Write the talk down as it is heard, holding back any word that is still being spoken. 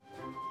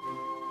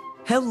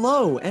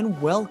Hello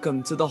and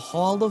welcome to the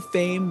Hall of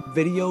Fame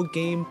Video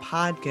Game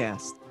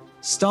Podcast,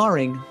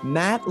 starring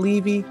Matt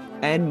Levy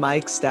and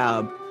Mike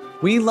Staub.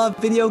 We love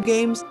video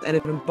games and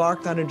have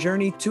embarked on a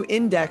journey to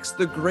index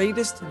the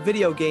greatest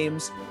video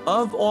games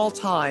of all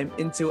time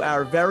into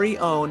our very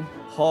own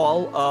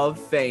Hall of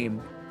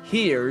Fame.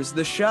 Here's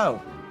the show.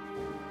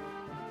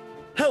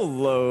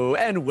 Hello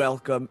and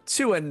welcome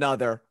to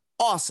another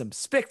awesome,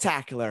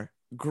 spectacular,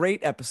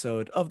 great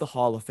episode of the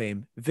Hall of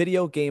Fame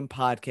Video Game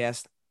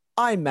Podcast.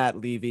 I'm Matt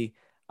Levy.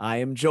 I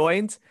am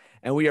joined,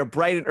 and we are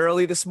bright and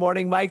early this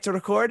morning, Mike, to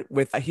record.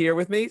 Here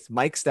with me,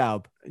 Mike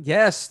Staub.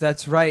 Yes,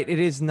 that's right. It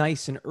is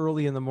nice and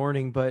early in the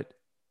morning, but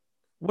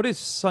what is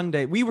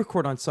Sunday? We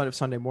record on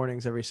Sunday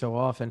mornings every so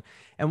often.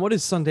 And what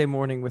is Sunday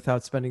morning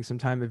without spending some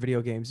time in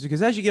video games?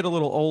 Because as you get a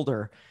little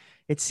older,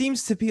 it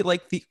seems to be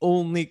like the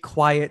only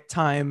quiet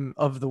time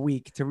of the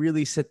week to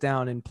really sit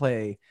down and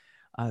play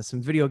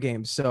some video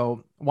games.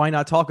 So why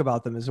not talk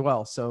about them as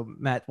well? So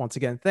Matt, once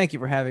again, thank you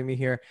for having me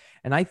here.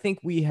 And I think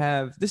we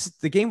have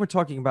the game we're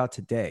talking about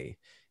today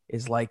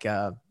is like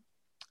this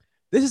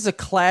is a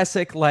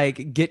classic,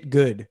 like, get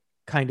good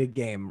kind of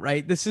game,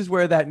 right? This is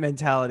where that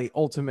mentality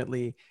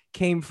ultimately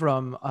came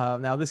from.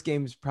 Now this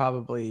game's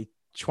probably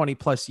 20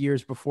 plus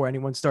years before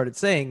anyone started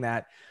saying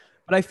that,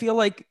 but I feel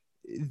like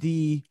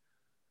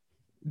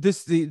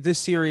this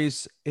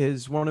series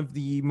is one of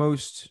the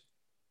most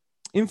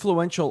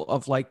influential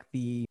of like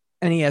the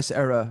NES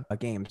era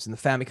games and the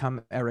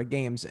Famicom era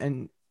games.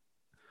 And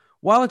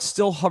while it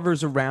still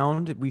hovers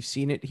around, we've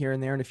seen it here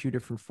and there in a few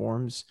different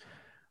forms.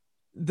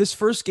 This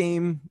first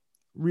game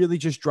really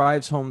just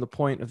drives home the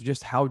point of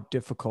just how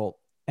difficult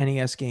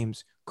NES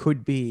games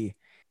could be,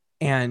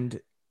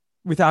 and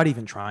without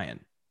even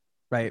trying,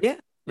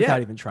 right? Without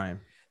even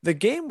trying. The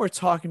game we're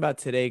talking about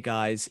today,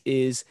 guys,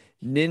 is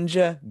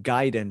Ninja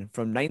Gaiden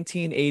from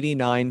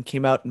 1989,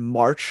 came out in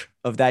March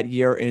of that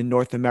year in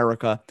North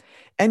America.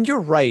 And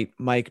you're right,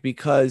 Mike,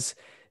 because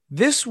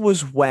this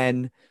was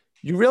when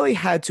you really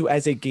had to,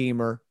 as a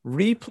gamer,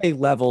 replay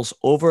levels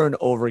over and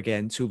over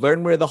again to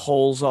learn where the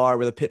holes are,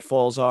 where the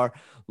pitfalls are,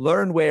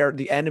 learn where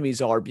the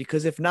enemies are,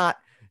 because if not,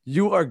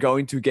 you are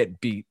going to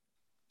get beat.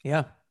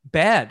 Yeah,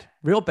 bad,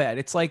 real bad.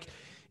 It's like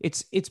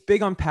it's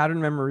big on pattern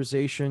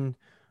memorization,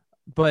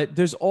 but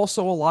there's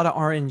also a lot of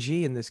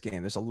RNG in this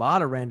game. There's a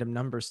lot of random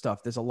number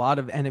stuff. There's a lot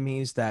of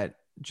enemies that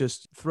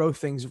just throw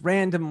things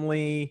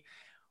randomly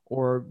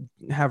or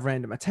have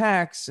random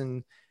attacks,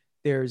 and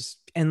there's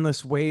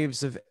endless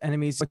waves of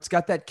enemies. It's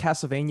got that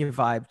Castlevania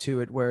vibe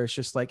to it, where it's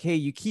just like, hey,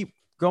 you keep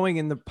going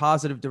in the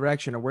positive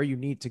direction of where you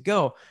need to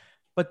go,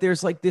 but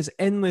there's like this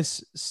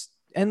endless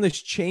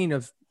chain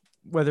of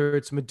whether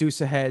it's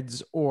Medusa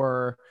heads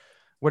or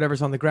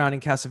whatever's on the ground in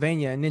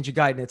Castlevania. And Ninja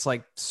Gaiden, it's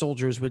like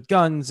soldiers with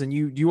guns, and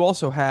you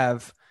also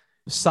have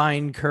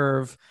sine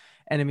curve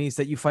enemies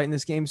that you fight in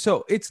this game.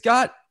 So it's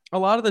got a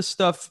lot of the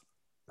stuff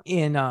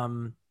in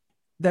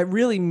that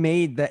really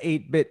made the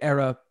 8-bit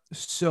era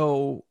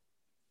so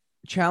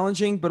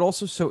challenging, but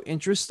also so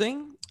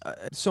interesting.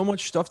 So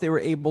much stuff they were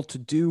able to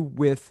do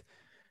with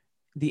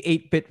the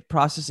 8-bit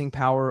processing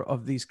power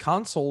of these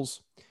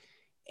consoles,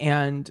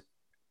 and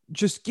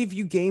just give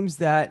you games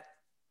that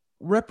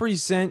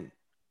represent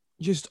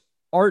just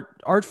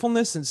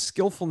artfulness and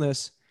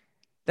skillfulness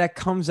that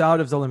comes out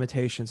of the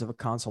limitations of a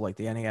console like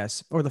the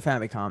NES or the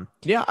Famicom.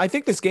 Yeah, I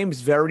think this game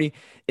is very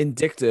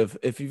indicative.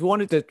 If you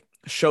wanted to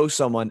show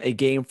someone a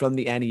game from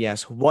the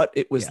NES, what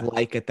it was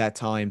like at that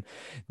time,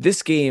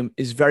 this game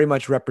is very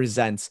much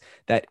represents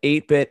that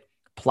 8-bit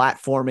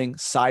platforming,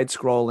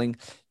 side-scrolling.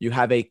 You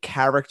have a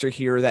character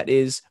here that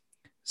is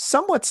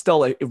somewhat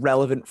still a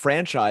relevant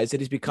franchise.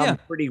 It has become a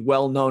pretty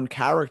well-known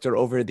character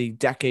over the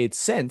decades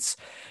since.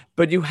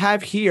 But you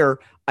have here,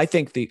 I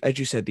think, as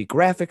you said, the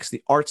graphics,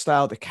 the art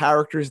style, the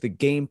characters, the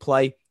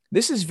gameplay.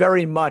 This is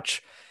very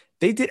much,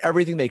 they did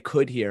everything they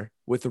could here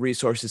with the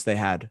resources they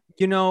had.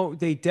 You know,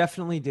 they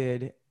definitely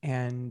did.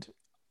 And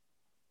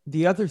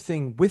the other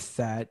thing with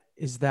that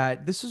is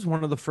that this is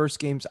one of the first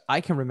games I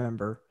can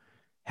remember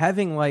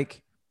having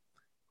like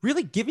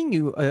really giving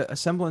you a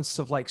semblance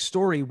of like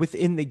story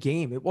within the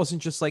game. It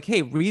wasn't just like,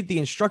 hey, read the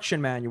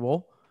instruction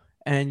manual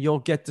and you'll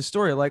get the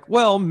story. Like,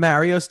 well,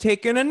 Mario's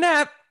taking a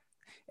nap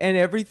and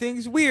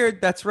everything's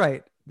weird. That's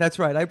right.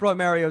 I brought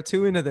Mario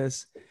 2 into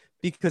this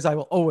because I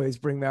will always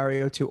bring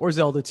Mario 2 or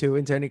Zelda 2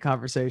 into any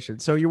conversation.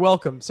 So you're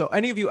welcome. So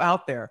any of you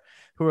out there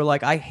who are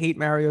like, I hate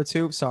Mario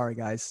 2, sorry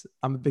guys,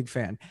 I'm a big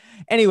fan.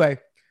 Anyway,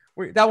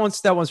 that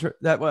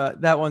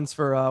one's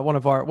for one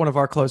of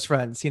our close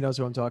friends. He knows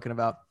who I'm talking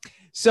about.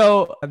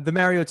 So the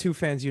Mario 2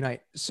 fans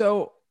unite.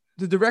 So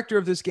the director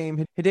of this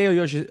game, Hideo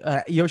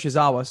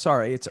Yoshizawa,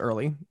 sorry, it's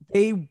early.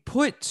 They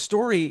put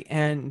story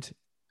and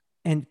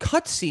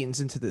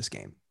cutscenes into this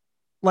game.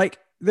 Like,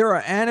 there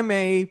are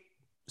anime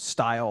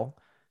style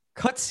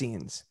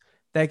cutscenes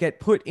that get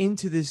put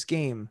into this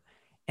game,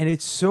 and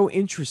it's so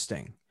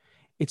interesting.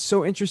 It's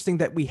so interesting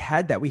that we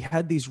had that. We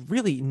had these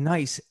really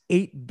nice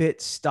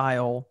 8-bit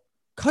style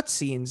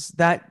cutscenes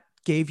that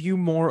gave you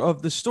more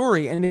of the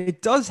story. And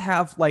it does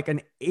have like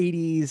an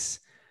 80s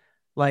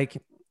like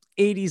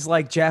 80s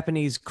like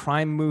Japanese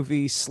crime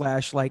movie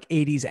slash like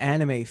 80s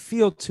anime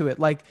feel to it.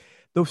 Like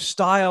the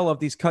style of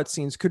these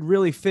cutscenes could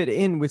really fit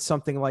in with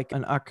something like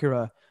an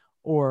Akira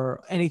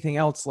or anything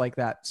else like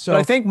that. But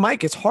I So think,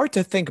 Mike, it's hard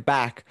to think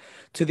back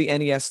to the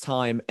NES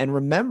time and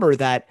remember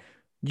that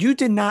you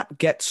did not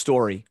get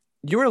story.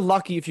 You were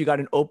lucky if you got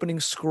an opening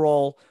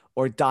scroll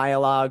or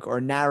dialogue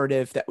or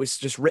narrative that was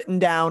just written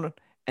down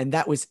and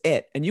that was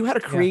it. And you had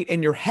to yeah, create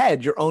in your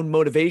head your own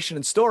motivation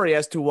and story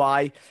as to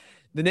why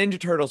the Ninja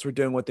Turtles were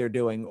doing what they're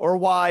doing or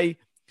why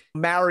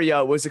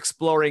Mario was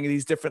exploring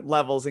these different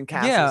levels and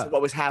castles yeah, and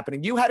what was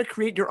happening. You had to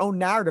create your own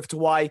narrative to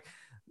why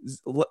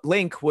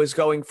Link was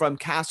going from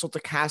castle to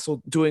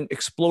castle, doing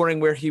exploring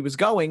where he was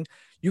going.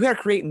 You got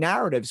to create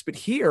narratives, but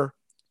here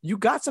you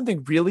got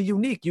something really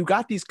unique. You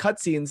got these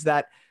cutscenes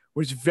that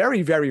was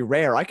very, very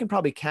rare. I can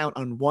probably count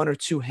on one or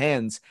two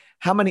hands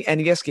how many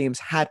NES games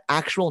had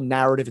actual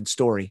narrative and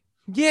story.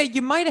 yeah.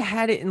 You might have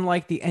had it in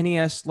like the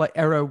NES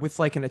era with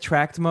like an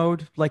attract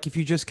mode. Like if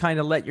you just kind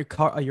of let your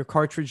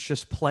cartridge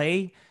just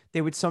play,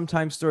 they would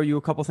sometimes throw you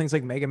a couple things.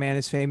 Like Mega Man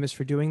is famous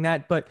for doing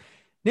that, but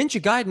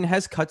Ninja Gaiden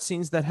has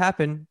cutscenes that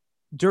happen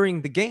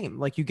during the game.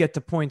 Like you get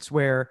to points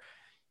where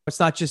it's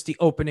not just the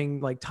opening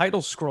like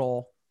title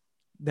scroll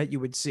that you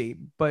would see,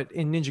 but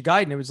in Ninja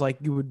Gaiden, it was like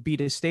you would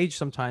beat a stage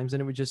sometimes,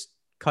 and it would just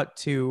cut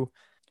to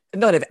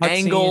And they'd have cutscene.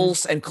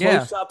 angles and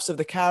Yeah, close-ups of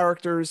the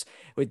characters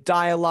with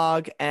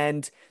dialogue.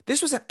 And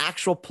this was an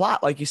actual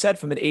plot, like you said,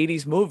 from an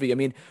 80s movie. I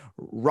mean,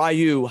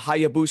 Ryu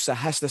Hayabusa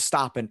has to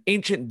stop an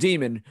ancient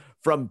demon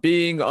from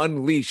being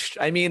unleashed.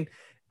 I mean,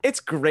 it's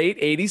great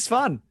 80s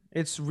fun.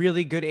 it's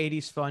really good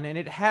 80s fun, and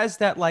it has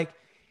that like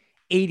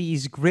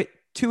 80s grit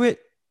to it,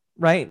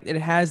 right? It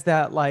has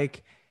that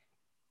like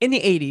in the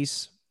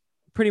 80s,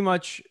 pretty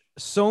much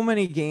so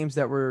many games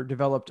that were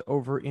developed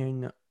over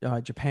in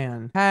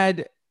Japan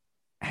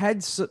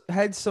had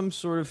some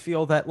sort of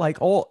feel that like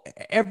all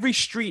every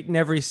street in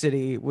every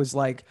city was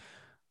like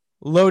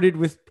loaded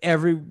with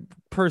every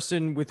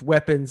person with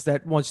weapons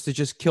that wants to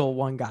just kill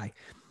one guy,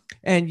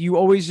 and you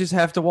always just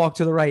have to walk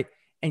to the right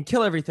and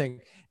kill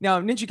everything. Now,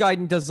 Ninja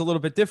Gaiden does a little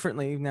bit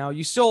differently. Now,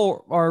 you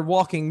still are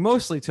walking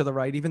mostly to the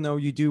right, even though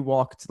you do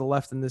walk to the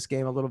left in this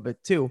game a little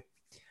bit too,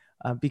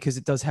 because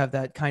it does have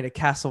that kind of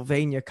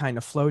Castlevania kind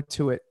of flow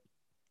to it.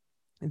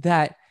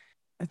 That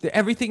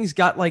everything's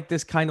got like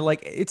this kind of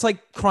like it's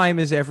like crime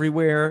is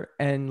everywhere,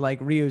 and like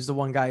Ryu's the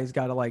one guy who's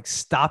got to like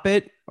stop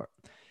it.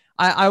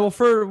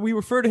 We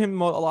refer to him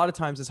a lot of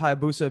times as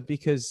Hayabusa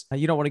because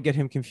you don't want to get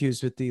him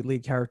confused with the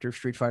lead character of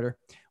Street Fighter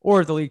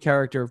or the lead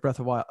character of Breath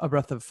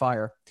of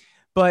Fire.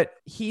 But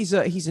he's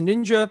a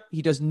ninja.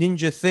 He does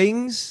ninja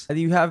things.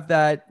 You have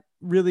that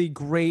really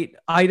great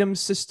item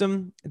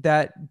system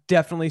that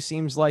definitely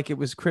seems like it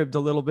was cribbed a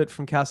little bit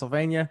from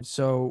Castlevania.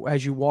 So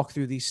as you walk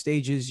through these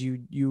stages,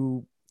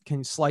 you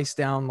can slice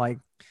down like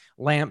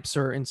lamps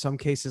or in some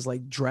cases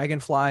like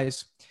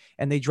dragonflies,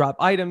 and they drop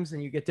items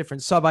and you get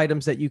different sub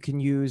items that you can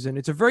use. And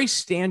it's a very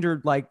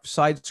standard like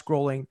side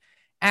scrolling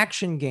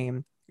action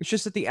game. It's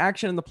just that the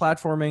action and the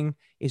platforming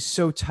is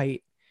so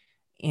tight,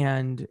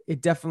 and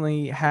it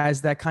definitely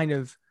has that kind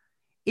of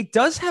it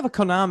does have a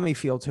Konami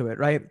feel to it,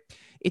 right?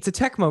 It's a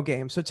Tecmo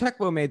game. So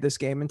Tecmo made this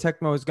game, and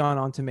Tecmo has gone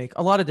on to make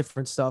a lot of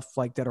different stuff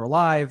like Dead or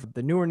Alive,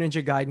 the newer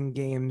Ninja Gaiden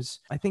games.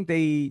 I think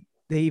they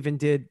even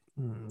did,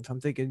 if I'm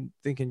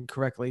thinking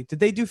correctly, did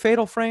they do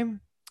Fatal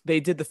Frame? They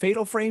did the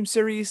Fatal Frame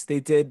series.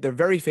 They're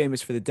very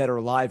famous for the Dead or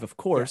Alive, of Yes,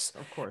 course.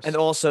 of And course.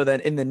 also then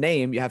in the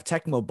name, you have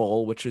Tecmo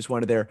Bowl, which is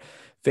one of their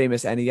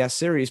famous NES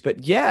series.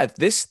 But yeah,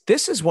 this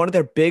is one of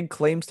their big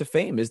claims to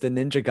fame is the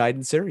Ninja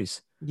Gaiden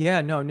series.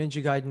 Yeah, no,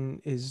 Ninja Gaiden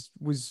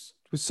was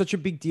such a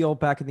big deal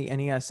back in the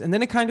NES, and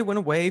then it kind of went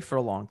away for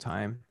a long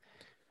time,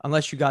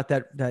 unless you got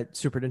that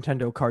Super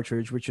Nintendo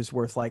cartridge, which is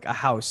worth like a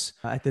house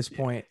at this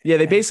point. Yeah,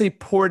 they And basically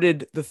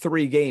ported the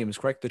three games,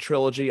 correct? The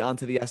trilogy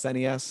onto the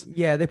SNES.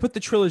 yeah, they put the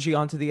trilogy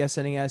onto the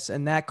SNES,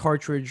 and that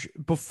cartridge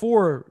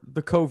before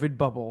the COVID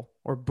bubble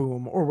or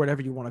boom or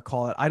whatever you want to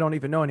call it. I don't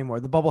even know anymore.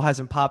 The bubble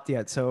hasn't popped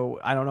yet,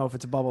 so I don't know if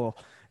it's a bubble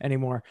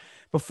anymore.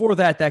 Before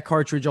that, that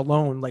cartridge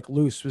alone, like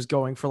loose, was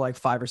going for like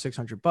 $500 or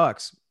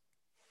 $600.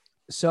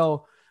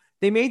 So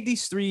they made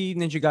these three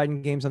Ninja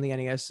Gaiden games on the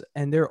NES,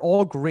 and they're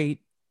all great,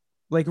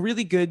 like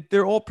really good.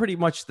 They're all pretty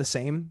much the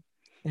same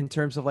in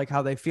terms of like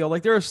how they feel.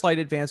 Like there are slight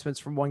advancements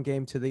from one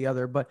game to the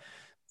other, but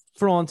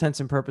for all intents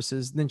and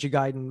purposes, Ninja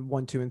Gaiden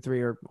 1, 2, and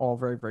 3 are all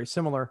very, very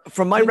similar.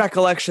 From my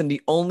recollection,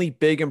 the only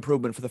big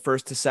improvement for the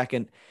first to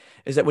second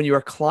is that when you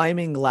are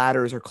climbing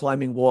ladders or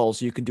climbing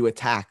walls, you can do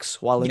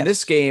attacks. While in this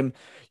Yes. game,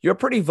 you're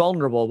pretty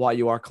vulnerable while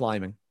you are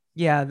climbing.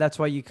 Yeah, that's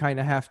why you kind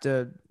of have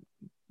to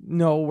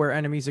know where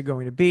enemies are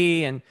going to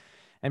be and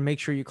make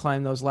sure you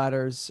climb those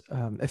ladders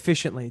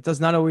efficiently. It does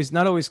not always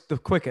the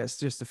quickest,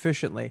 just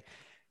efficiently.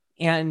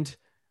 And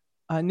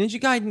Ninja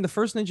Gaiden, the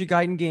first Ninja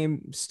Gaiden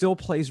game, still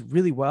plays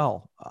really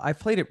well. I've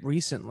played it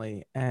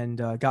recently and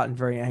gotten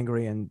very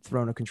angry and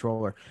thrown a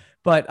controller,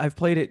 but I've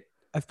played it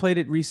I've played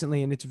it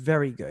recently and it's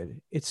very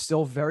good. It's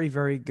still very,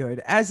 very good,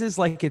 as is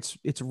like its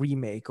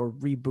remake or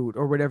reboot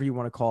or whatever you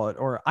want to call it.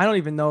 Or I don't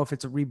even know if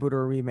it's a reboot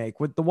or a remake.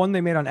 With the one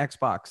they made on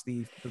Xbox,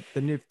 the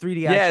new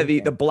 3D Yeah, action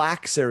the game.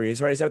 Black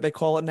series, right? Is that what they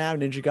call it now?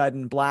 Ninja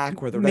Gaiden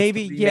Black, where that's the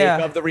Maybe, remake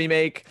yeah. of the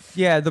remake.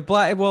 Yeah, the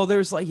black. Well,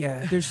 there's like,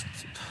 yeah, there's.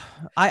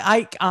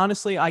 I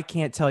honestly I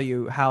can't tell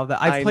you how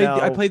that. I I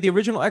know. played the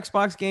original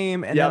Xbox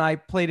game and then Yep. I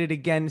played it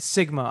again.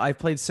 Sigma. I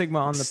played Sigma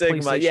on the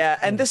Sigma. PlayStation. Yeah.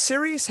 And Yeah. the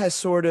series has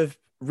sort of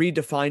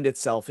redefined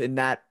itself in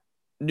that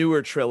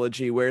newer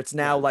trilogy where it's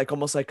now Yeah. like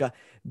almost like a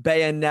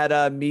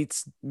Bayonetta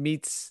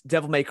meets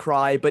Devil May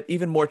Cry, but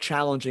even more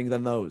challenging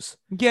than those.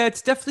 Yeah,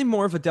 it's definitely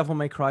more of a Devil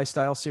May Cry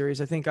style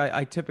series. I think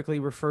I typically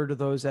refer to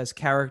those as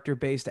character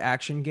based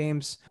action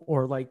games,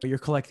 or like you're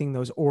collecting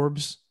those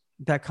orbs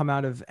that come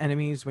out of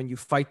enemies when you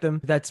fight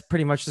them. That's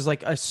pretty much just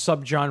like a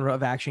subgenre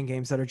of action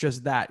games that are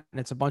just that. And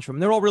it's a bunch of them.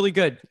 They're all really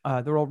good.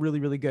 They're all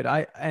really, really good.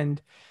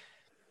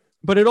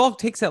 But it all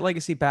takes that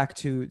legacy back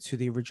to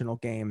the original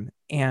game.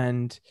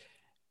 And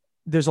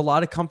there's a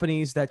lot of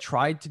companies that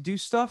tried to do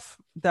stuff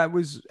that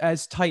was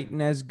as tight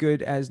and as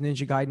good as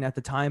Ninja Gaiden at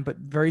the time, but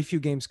very few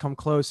games come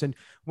close. And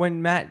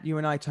when Matt, you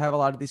and I have a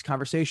lot of these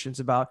conversations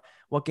about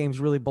what games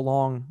really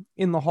belong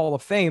in the Hall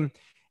of Fame,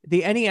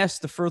 the NES,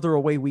 the further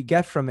away we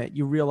get from it,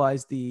 you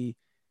realize the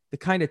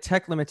kind of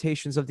tech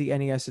limitations of the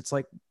NES. It's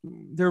like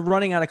they're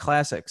running out of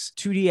classics.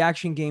 2D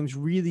action games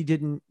really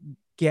didn't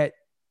get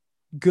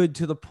good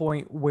to the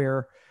point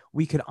where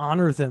we could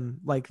honor them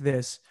like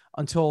this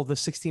until the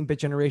 16-bit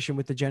generation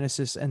with the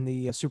Genesis and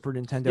the Super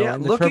Nintendo Yeah,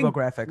 and the Turbo when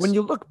Graphics.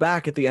 you look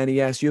back at the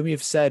NES, you and me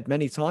have said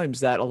many times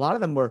that a lot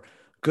of them were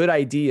good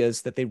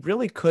ideas that they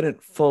really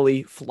couldn't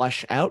fully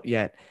flesh out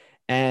yet.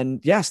 And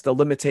yes, the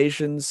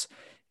limitations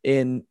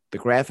in the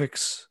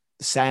graphics,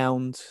 the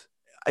sound,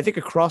 I think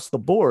across the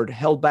board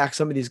held back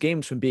some of these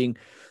games from being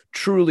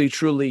truly,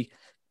 truly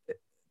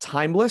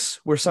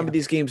timeless, where some of Yeah,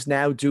 these games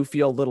now do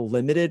feel a little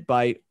limited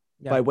yeah,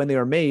 by when they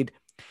were made.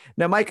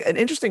 Now, Mike, an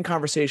interesting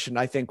conversation,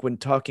 I think, when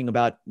talking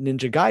about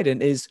Ninja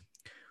Gaiden is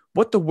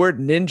what the word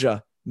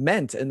ninja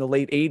meant in the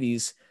late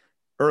 80s,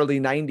 early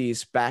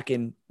 90s, back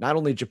in not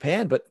only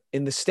Japan, but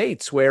in the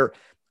States, where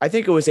I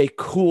think it was a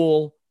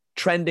cool,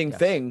 trending yes.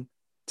 thing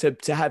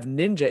to have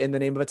ninja in the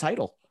name of a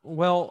title.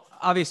 Well,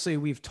 obviously,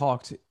 we've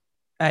talked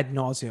ad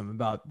nauseum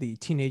about the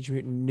Teenage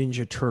Mutant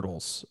Ninja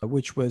Turtles,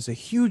 which was a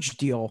huge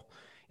deal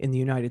in the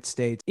United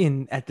States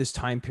in at this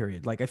time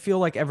period. Like, I feel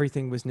like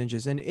everything was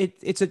ninjas, and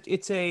it's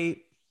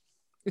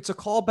a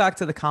callback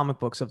to the comic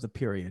books of the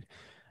period,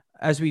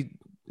 as we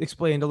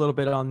explained a little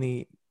bit on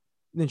the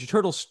Ninja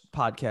Turtles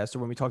podcast, or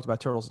when we talked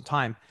about Turtles in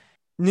Time.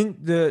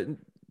 The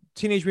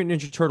Teenage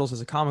Mutant Ninja Turtles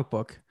as a comic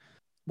book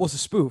was a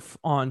spoof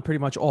on pretty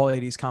much all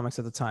 80s comics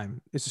at the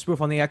time. It's a spoof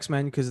on the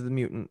X-Men because of the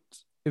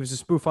mutants. It was a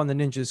spoof on the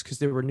ninjas because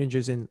there were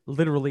ninjas in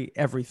literally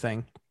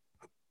everything.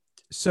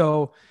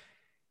 So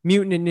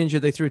Mutant and Ninja,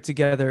 they threw it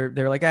together.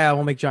 They're like,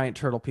 we'll make giant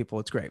turtle people.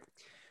 It's great.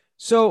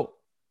 So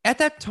at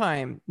that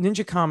time,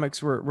 Ninja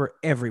comics were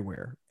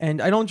everywhere.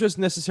 And I don't just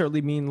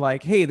necessarily mean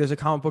like, hey, there's a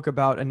comic book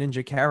about a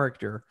ninja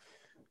character.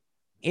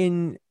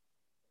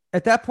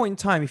 At that point in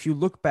time, if you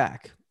look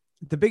back,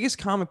 the biggest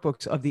comic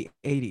books of the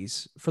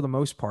 80s, for the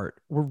most part,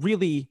 were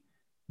really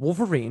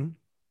Wolverine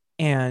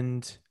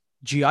and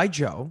G.I.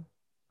 Joe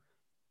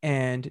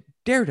and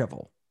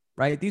Daredevil,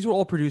 right? These were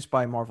all produced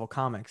by Marvel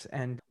Comics.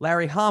 And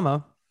Larry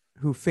Hama,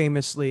 who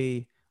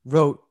famously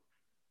wrote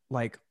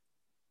like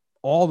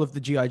all of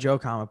the GI Joe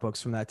comic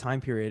books from that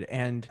time period,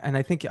 and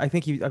I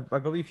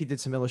believe he did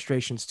some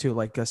illustrations too,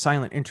 like a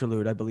Silent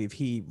Interlude. I believe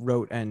he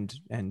wrote and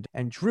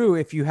drew.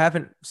 If you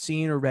haven't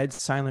seen or read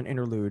Silent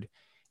Interlude,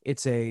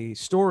 it's a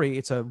story.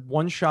 It's a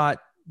one-shot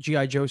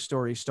GI Joe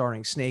story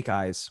starring Snake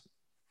Eyes,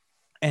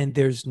 and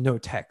there's no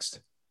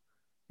text.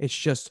 It's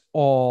just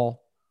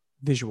all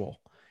visual,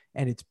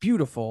 and it's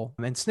beautiful.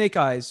 And Snake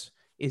Eyes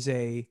is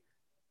a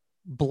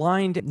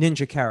blind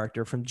ninja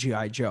character from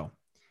GI Joe.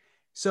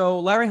 So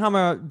Larry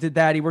Hama did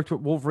that. He worked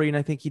with Wolverine.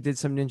 I think he did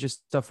some ninja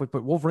stuff with,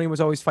 but Wolverine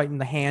was always fighting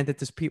the Hand at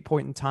this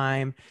point in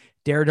time.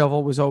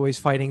 Daredevil was always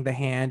fighting the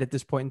Hand at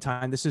this point in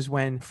time. This is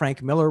when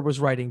Frank Miller was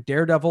writing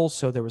Daredevil.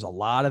 So there was a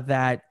lot of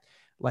that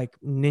like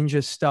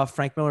ninja stuff.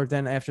 Frank Miller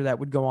then after that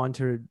would go on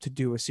to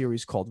do a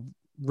series called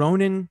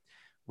Ronin,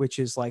 which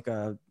is like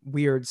a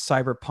weird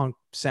cyberpunk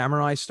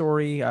samurai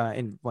story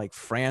in like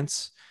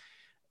France.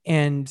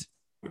 And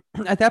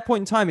at that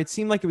point in time, it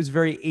seemed like it was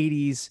very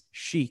 80s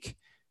chic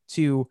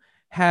to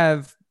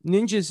have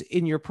ninjas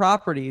in your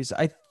properties.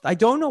 I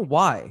don't know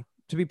why,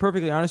 to be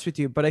perfectly honest with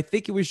you, but I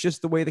think it was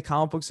just the way the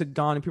comic books had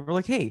gone and people were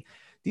like, hey,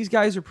 these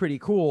guys are pretty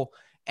cool.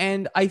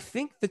 And I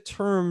think the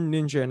term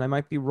ninja, and I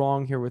might be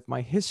wrong here with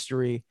my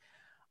history,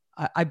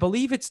 I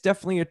believe it's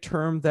definitely a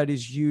term that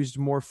is used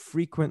more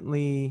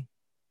frequently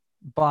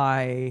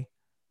by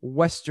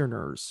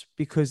Westerners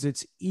because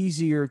it's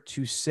easier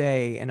to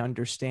say and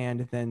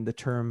understand than the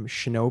term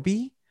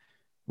shinobi,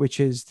 which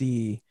is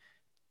the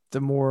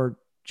more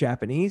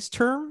Japanese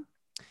term.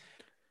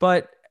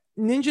 But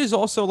Ninja's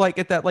also like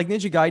at that, like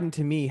Ninja Gaiden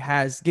to me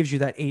gives you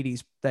that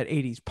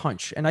 80s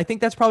punch. And I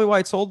think that's probably why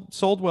it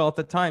sold well at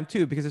the time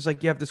too, because it's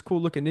like you have this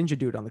cool looking ninja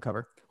dude on the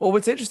cover. Well,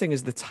 what's interesting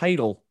is the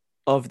title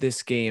of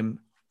this game,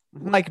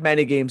 Mhm. like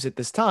many games at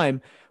this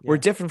time, were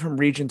Yeah. different from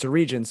region to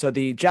region. So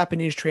the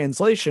Japanese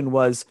translation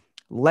was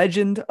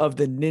Legend of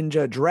the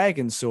Ninja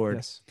Dragon Sword.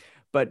 Yes.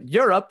 But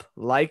Europe,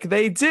 like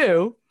they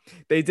do,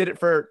 they did it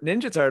for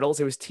Ninja Turtles.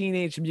 It was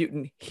Teenage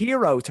Mutant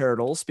Hero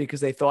Turtles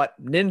because they thought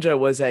ninja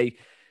was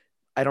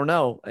I don't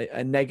know,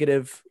 a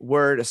negative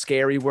word, a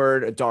scary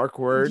word, a dark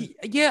word.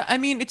 Yeah, I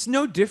mean, it's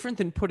no different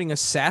than putting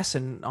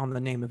assassin on the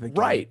name of a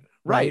Right, game,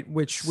 right. right?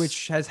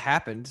 Which has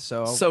happened.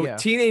 So So yeah.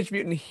 Teenage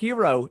Mutant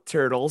Hero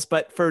Turtles,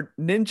 but for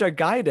Ninja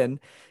Gaiden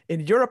in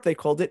Europe they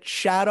called it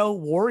Shadow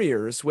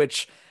Warriors,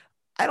 which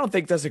I don't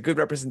think does a good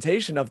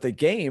representation of the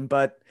game,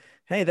 but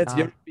hey, that's Uh,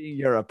 Europe being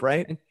Europe,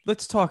 right? and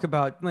let's talk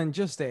about Len,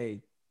 just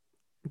as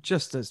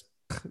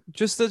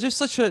just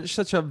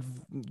such a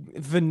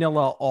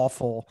vanilla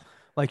awful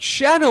like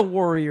Shadow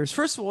Warriors.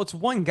 First of all, it's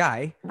one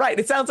guy. Right.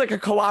 It sounds like a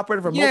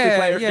cooperative or Yeah,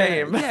 multiplayer yeah,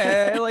 game.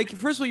 yeah. Like,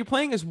 first of all, you're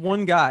playing as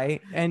one guy,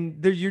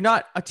 and you're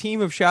not a team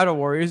of Shadow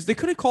Warriors. They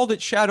could have called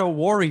it Shadow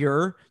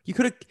Warrior. You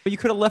could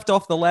have left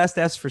off the last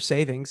S for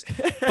savings,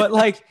 but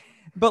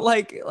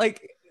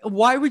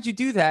why would you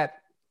do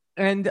that?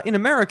 And in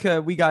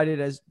America, we got it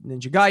as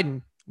Ninja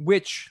Gaiden,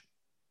 which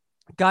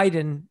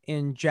Gaiden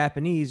in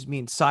Japanese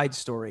means side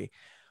story,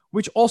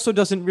 which also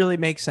doesn't really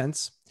make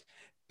sense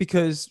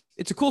because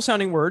it's a cool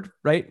sounding word,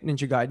 right?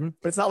 Ninja Gaiden.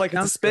 But it's not like it's a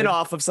Sounds good.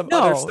 spin-off of some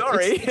other No,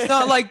 story. it's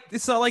not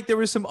like there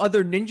was some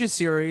other ninja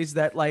series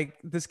that like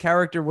this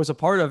character was a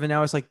part of, and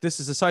now it's like this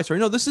is a side story.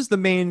 No, this is the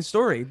main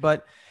story.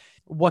 But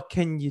what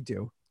can you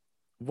do?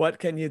 What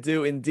can you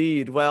do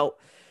indeed? Well,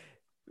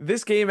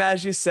 this game,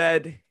 as you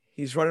said,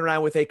 he's running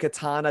around with a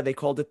katana. They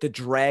called it the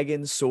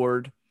Dragon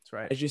Sword. That's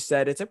right. As you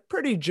said, it's a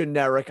pretty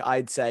generic,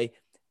 I'd say,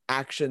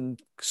 action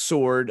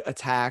sword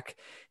attack.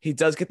 He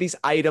does get these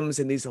items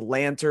in these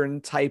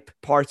lantern type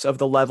parts of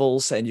the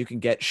levels, and you can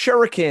get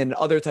shuriken,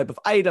 other type of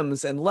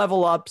items and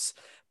level ups.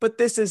 But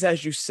this is,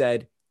 as you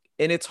said,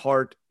 in its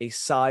heart, a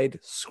side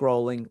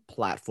scrolling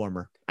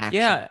platformer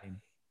action Yeah,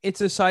 game. it's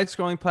a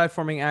side-scrolling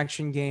platforming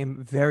action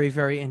game, very,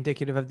 very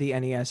indicative of the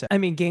NES. I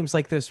mean, games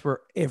like this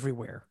were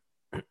everywhere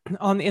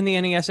on in the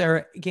NES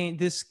era.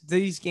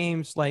 These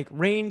games like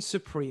reigned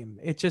supreme.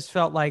 It just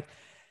felt like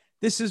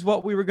this is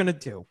what we were gonna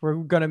do. We're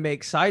gonna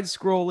make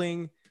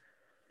side-scrolling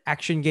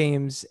action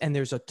games, and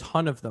there's a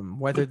ton of them.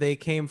 Whether they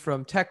came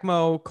from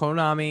Tecmo,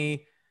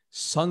 Konami,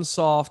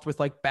 Sunsoft with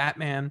like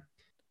Batman.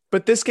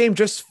 But this game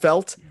just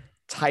felt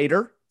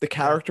tighter. The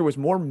character was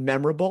more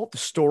memorable. The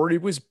story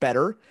was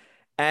better.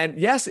 And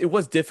yes, it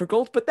was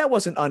difficult, but that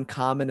wasn't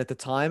uncommon at the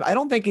time. I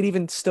don't think it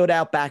even stood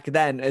out back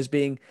then as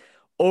being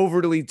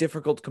overly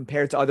difficult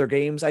compared to other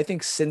games. I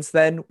think since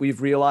then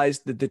we've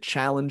realized that the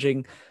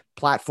challenging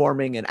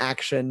platforming and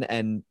action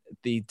and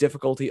the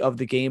difficulty of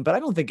the game, but I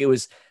don't think it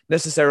was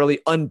necessarily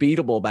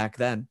unbeatable back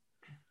then.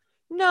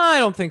 No, I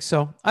don't think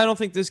so. I don't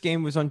think this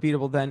game was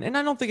unbeatable then, and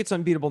I don't think it's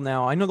unbeatable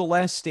now. I know the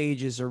last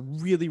stages are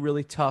really,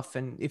 really tough,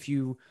 and if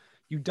you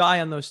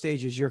die on those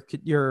stages, your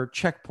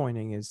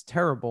checkpointing is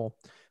terrible.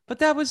 But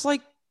that was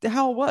like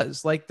how it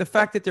was. Like the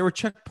fact that there were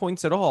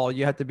checkpoints at all,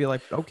 you had to be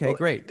like, okay, Well,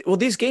 great. well,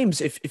 these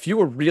games, if you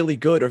were really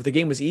good or if the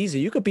game was easy,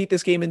 you could beat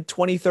this game in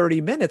 20,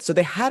 30 minutes. So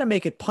they had to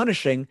make it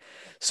punishing.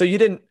 So you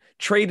didn't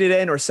trade it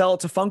in or sell it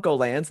to Funko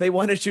Lands. They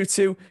wanted you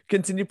to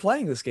continue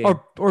playing this game.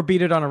 Or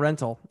beat it on a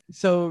rental.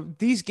 So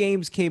these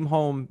games came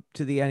home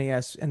to the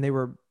NES and they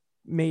were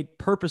made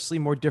purposely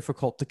more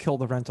difficult to kill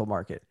the rental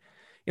market.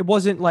 It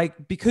wasn't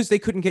like because they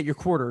couldn't get your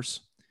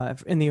quarters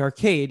in the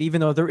arcade,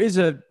 even though there is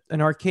an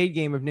arcade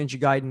game of Ninja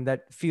Gaiden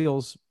that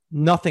feels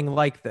nothing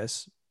like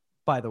this,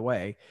 by the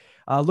way.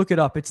 Look it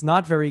up. It's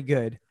not very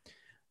good.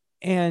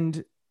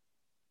 And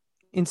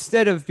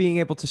instead of being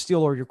able to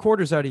steal all your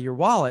quarters out of your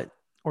wallet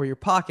or your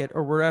pocket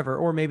or wherever,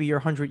 or maybe your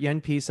 100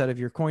 yen piece out of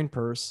your coin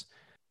purse,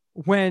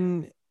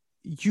 when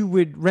you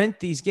would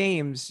rent these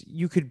games,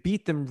 you could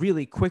beat them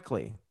really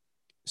quickly.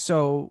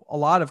 So a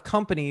lot of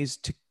companies,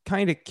 to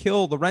kind of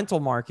kill the rental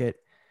market,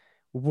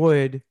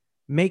 would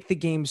make the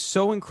game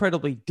so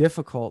incredibly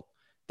difficult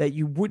that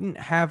you wouldn't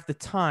have the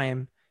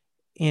time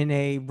in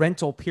a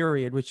rental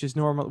period, which is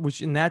normal, which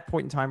in that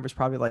point in time was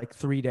probably like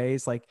 3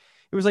 days. Like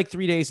it was like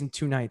 3 days and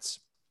 2 nights.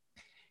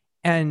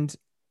 And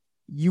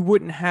you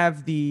wouldn't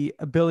have the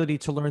ability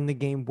to learn the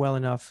game well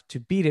enough to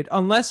beat it,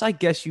 unless I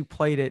guess you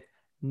played it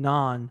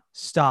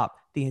non-stop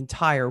the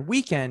entire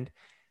weekend.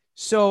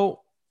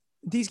 So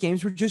these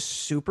games were just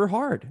super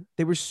hard.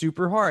 They were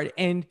super hard.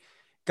 And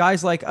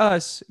guys like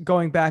us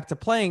going back to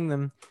playing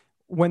them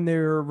when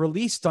they're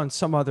released on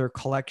some other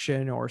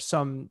collection or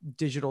some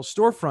digital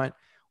storefront,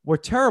 we're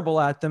terrible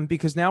at them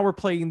because now we're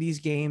playing these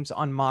games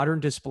on modern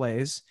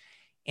displays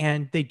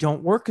and they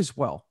don't work as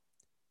well.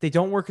 They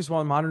don't work as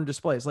well on modern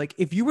displays. Like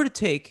if you were to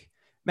take,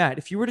 Matt,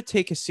 if you were to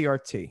take a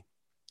CRT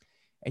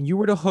and you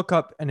were to hook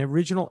up an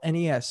original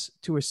NES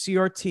to a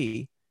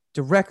CRT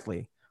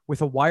directly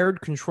with a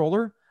wired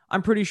controller,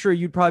 I'm pretty sure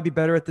you'd probably be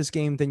better at this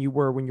game than you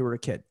were when you were a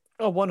kid.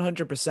 Oh,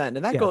 100%.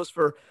 And that Yeah. goes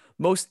for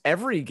most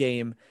every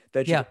game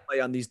that you Yeah. can play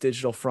on these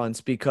digital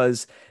fronts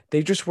because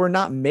they just were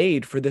not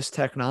made for this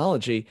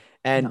technology.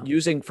 And No.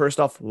 using, first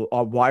off,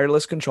 a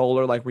wireless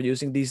controller like we're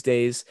using these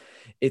days,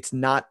 it's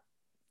not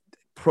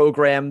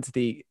programmed.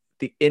 The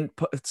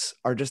inputs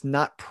are just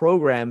not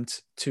programmed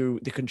to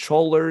the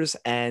controllers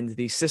and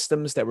the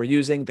systems that we're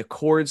using, the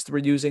cords that we're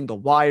using, the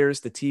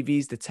wires, the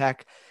TVs, the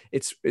tech.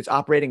 It's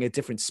operating at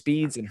different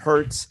speeds and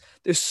hertz.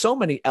 There's so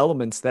many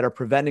elements that are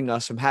preventing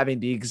us from having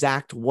the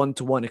exact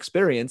one-to-one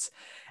experience.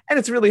 And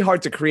it's really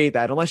hard to create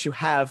that unless you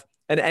have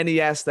an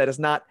NES that is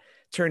not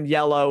turned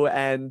yellow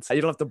and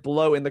you don't have to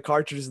blow in the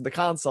cartridges in the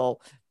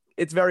console.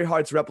 It's very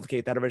hard to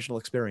replicate that original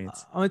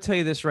experience. I'm going to tell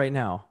you this right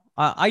now.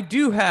 I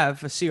do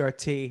have a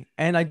CRT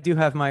and I do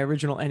have my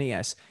original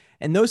NES,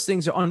 and those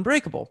things are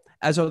unbreakable,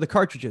 as are the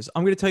cartridges.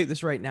 I'm going to tell you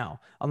this right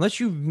now. Unless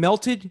you've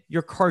melted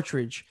your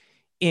cartridge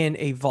in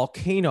a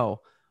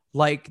volcano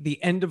like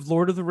the end of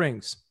Lord of the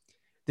Rings,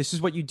 this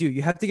is what you do.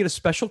 You have to get a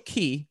special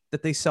key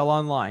that they sell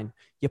online.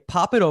 You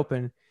pop it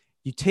open,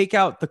 you take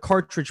out the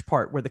cartridge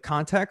part where the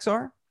contacts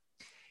are,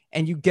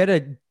 and you get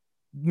a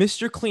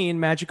Mr. Clean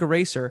magic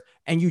eraser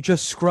and you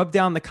just scrub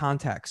down the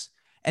contacts,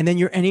 and then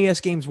your NES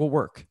games will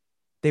work.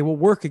 They will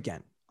work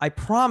again. I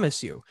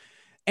promise you.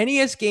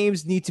 NES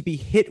games need to be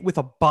hit with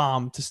a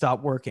bomb to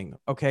stop working.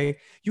 Okay.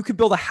 You could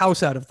build a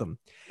house out of them.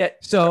 Yeah.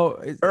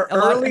 So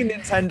Early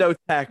Nintendo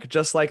tech,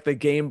 just like the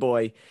Game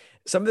Boy,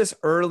 some of this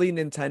early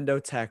Nintendo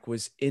tech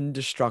was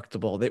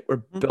indestructible. They were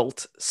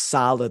built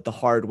solid, the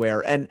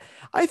hardware. And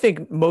I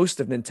think most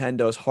of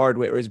Nintendo's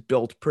hardware is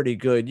built pretty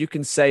good. You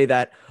can say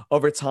that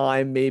over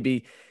time,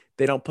 maybe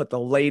they don't put the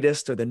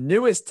latest or the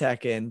newest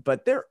tech in,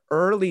 but their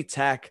early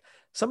tech,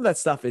 some of that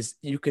stuff is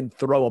you can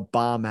throw a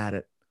bomb at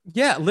it.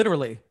 Yeah,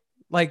 literally.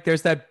 Like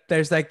there's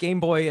that Game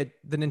Boy at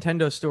the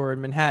Nintendo store in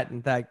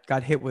Manhattan that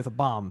got hit with a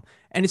bomb,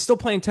 and it's still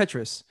playing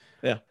Tetris.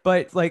 Yeah.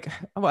 But like,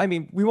 I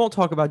mean, we won't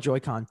talk about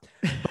Joy-Con,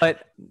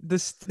 but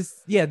this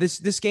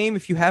game,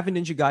 if you have a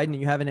Ninja Gaiden and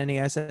you have an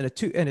NES and a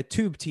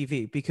tube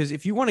TV, because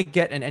if you want to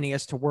get an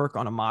NES to work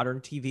on a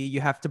modern TV,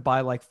 you have to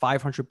buy like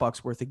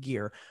 $500 worth of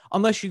gear,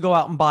 unless you go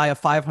out and buy a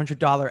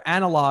 $500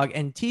 analog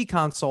NT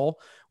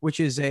console, which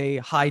is a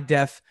high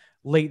def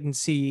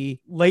latency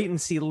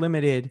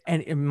limited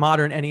and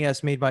modern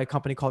NES made by a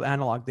company called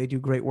Analog. They do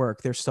great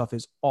work. Their stuff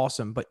is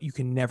awesome, but you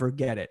can never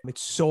get it.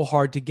 It's so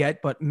hard to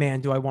get, but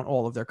man, do I want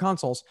all of their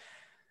consoles.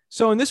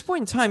 So in this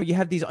point in time, you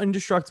have these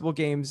indestructible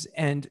games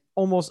and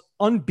almost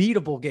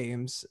unbeatable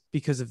games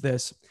because of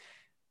this.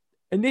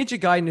 And Ninja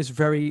Gaiden is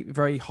very,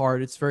 very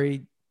hard. It's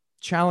very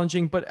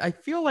challenging, but I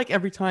feel like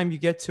every time you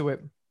get to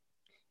it,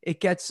 it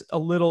gets a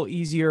little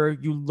easier.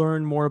 You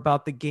learn more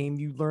about the game.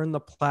 You learn the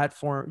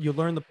platform. You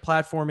learn the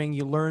platforming.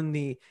 You learn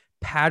the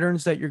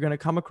patterns that you're going to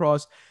come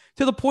across,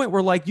 to the point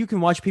where like you can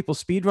watch people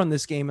speedrun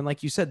this game. And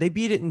like you said, they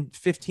beat it in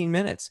 15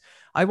 minutes.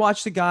 I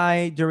watched a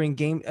guy during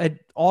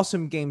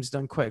awesome Games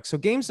Done Quick. So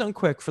Games Done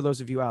Quick, for those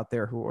of you out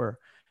there who are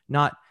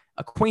not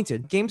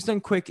acquainted, Games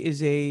Done Quick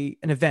is an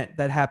event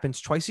that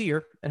happens twice a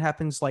year. It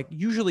happens like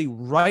usually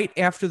right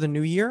after the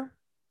new year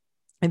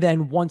and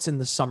then once in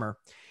the summer.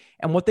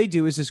 And what they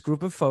do is this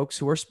group of folks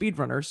who are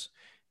speedrunners,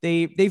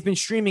 they've been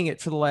streaming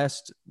it for the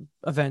last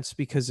events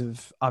because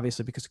of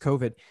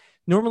COVID.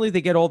 Normally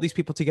they get all these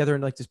people together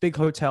in like this big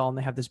hotel and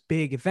they have this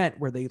big event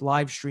where they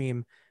live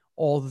stream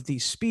all of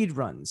these speed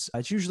runs.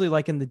 It's usually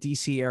like in the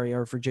DC area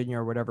or Virginia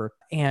or whatever.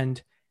 And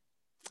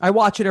I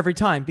watch it every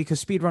time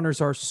because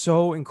speedrunners are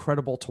so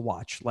incredible to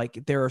watch.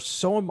 Like they're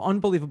so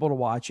unbelievable to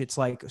watch. It's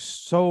like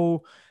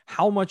so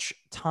how much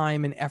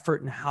time and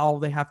effort and how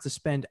they have to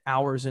spend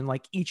hours in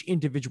like each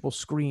individual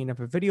screen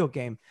of a video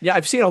game. Yeah,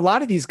 I've seen a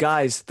lot of these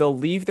guys, they'll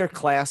leave their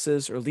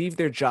classes or leave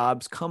their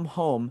jobs, come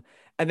home,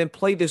 and then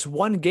play this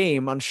one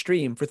game on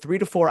stream for 3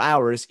 to 4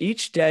 hours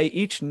each day,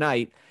 each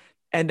night.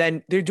 And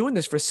then they're doing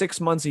this for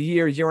 6 months, a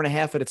year and a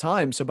half at a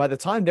time. So by the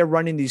time they're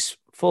running these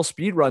full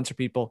speed runs for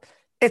people,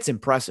 it's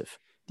impressive.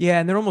 Yeah,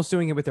 and they're almost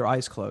doing it with their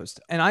eyes closed.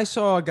 And I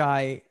saw a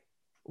guy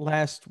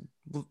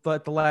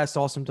the last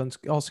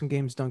Awesome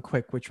Games Done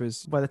Quick, which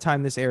was by the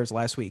time this airs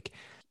last week.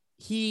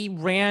 He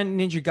ran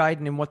Ninja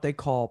Gaiden in what they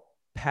call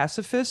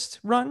pacifist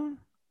run.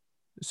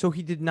 So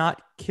he did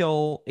not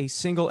kill a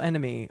single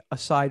enemy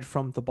aside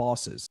from the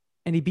bosses.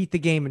 And he beat the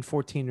game in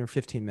 14 or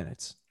 15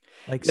 minutes.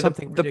 Like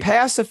something the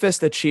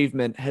pacifist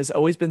achievement has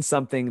always been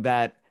something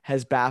that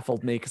has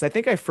baffled me, because I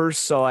think I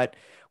first saw it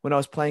when I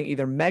was playing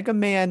either Mega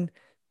Man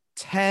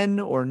 10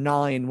 or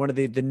 9, one of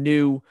the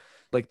new,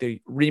 like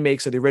the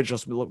remakes of the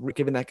originals,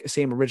 given that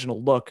same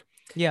original look.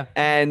 Yeah.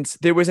 And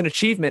there was an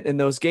achievement in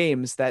those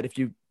games that if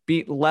you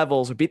beat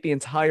levels or beat the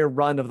entire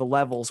run of the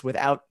levels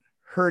without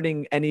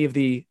hurting any of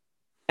the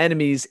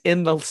enemies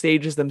in the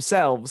stages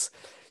themselves,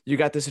 you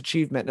got this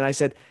achievement. And I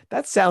said,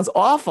 that sounds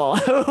awful.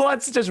 Who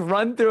wants to just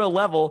run through a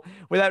level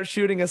without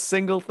shooting a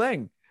single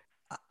thing?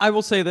 I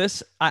will say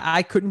this.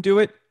 I couldn't do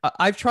it.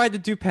 I've tried to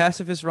do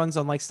pacifist runs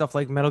on like stuff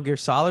like Metal Gear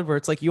Solid, where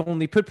it's like you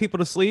only put people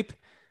to sleep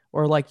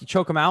or like you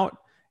choke them out.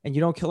 and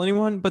you don't kill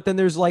anyone. But then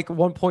there's like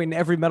one point in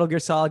every Metal Gear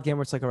Solid game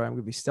where it's like, all right, I'm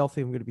going to be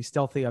stealthy. I'm going to be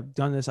stealthy. I've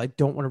done this. I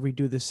don't want to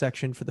redo this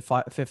section for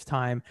the fifth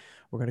time.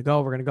 We're going to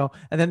go. We're going to go.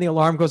 And then the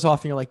alarm goes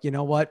off and you're like, you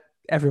know what?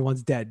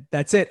 Everyone's dead.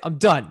 That's it. I'm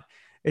done.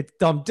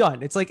 I'm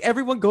done. It's like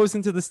everyone goes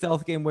into the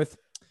stealth game with,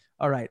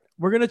 all right,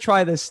 we're going to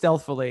try this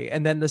stealthily.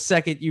 And then the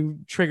second you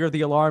trigger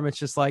the alarm, it's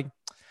just like,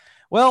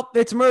 well,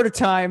 it's murder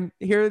time.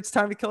 Here, it's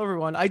time to kill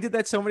everyone. I did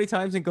that so many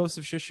times in Ghost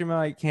of Tsushima,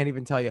 I can't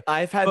even tell you.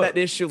 I've had that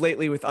issue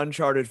lately with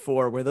Uncharted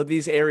 4, where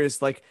these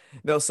areas, like,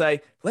 they'll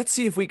say, let's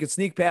see if we could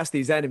sneak past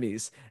these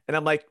enemies. And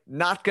I'm like,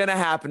 not going to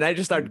happen. I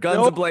just start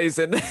guns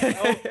blazing.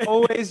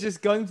 Always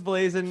just guns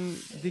blazing,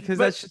 because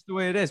that's just the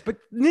way it is. But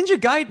Ninja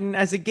Gaiden,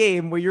 as a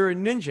game where you're a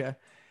ninja,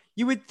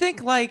 you would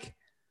think, like,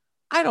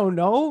 I don't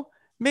know,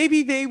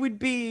 maybe they would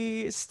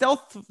be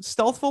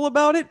stealthful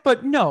about it,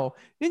 but no.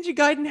 Ninja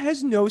Gaiden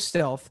has no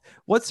stealth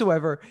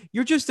whatsoever.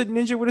 You're just a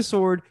ninja with a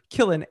sword,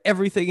 killing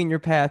everything in your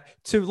path,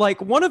 to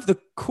like one of the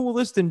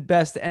coolest and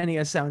best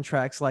NES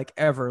soundtracks like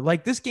ever.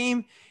 Like, this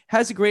game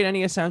has a great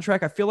NES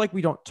soundtrack. I feel like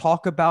we don't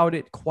talk about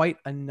it quite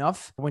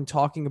enough when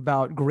talking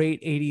about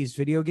great 80s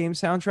video game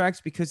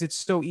soundtracks, because it's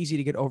so easy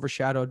to get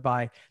overshadowed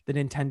by the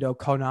Nintendo,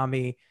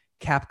 Konami,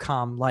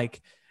 Capcom,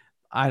 like,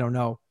 I don't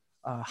know,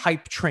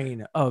 hype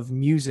train of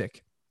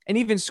music. And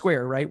even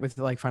Square, right, with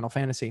like Final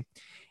Fantasy.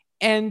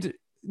 And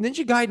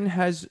Ninja Gaiden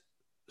has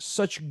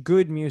such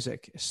good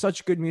music,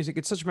 such good music.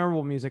 It's such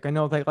memorable music. I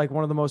know that like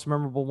one of the most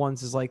memorable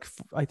ones is like,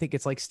 I think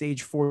it's like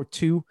Stage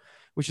 4-2,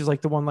 which is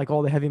like the one like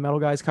all the heavy metal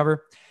guys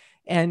cover.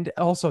 And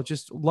also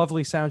just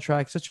lovely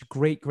soundtrack, such a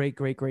great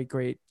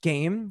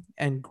game,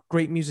 and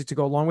great music to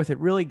go along with it.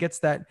 Really gets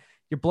that,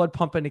 your blood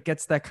pumping. It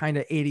gets that kind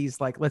of 80s,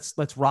 like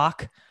let's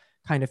rock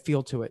kind of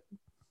feel to it.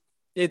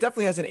 It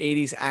definitely has an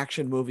 80s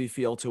action movie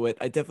feel to it.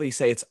 I definitely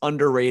say it's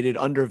underrated,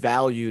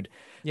 undervalued,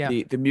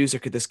 the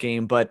music of this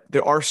game, but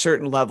there are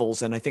certain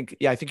levels. And I think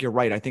you're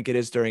right. I think it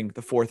is during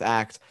the fourth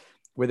act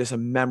where there's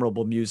some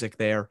memorable music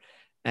there.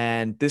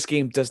 And this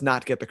game does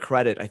not get the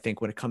credit, I think,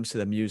 when it comes to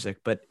the music,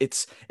 but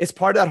it's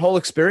part of that whole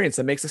experience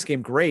that makes this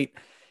game great.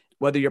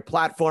 Whether you're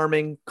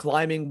platforming,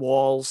 climbing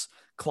walls,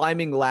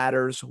 climbing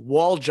ladders,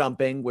 wall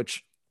jumping,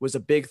 which was a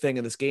big thing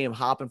in this game,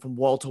 hopping from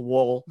wall to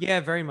wall.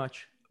 Yeah, very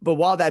much. But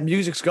while that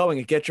music's going,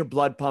 it gets your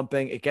blood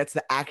pumping. It gets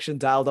the action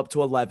dialed up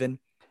to 11.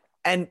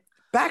 And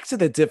back to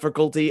the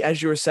difficulty,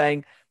 as you were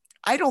saying,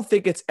 I don't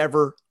think it's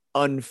ever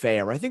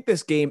unfair. I think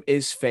this game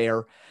is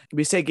fair.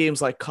 We say games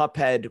like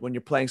Cuphead, when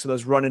you're playing some of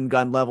those run and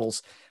gun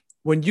levels,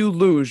 when you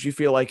lose, you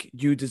feel like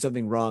you did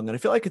something wrong. And I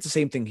feel like it's the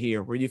same thing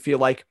here, where you feel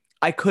like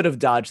I could have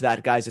dodged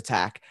that guy's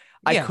attack.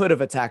 I could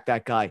have attacked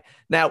that guy.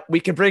 Now, we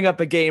can bring up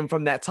a game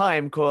from that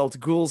time called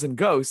Ghouls and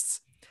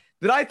Ghosts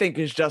that I think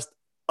is just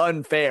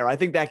unfair. I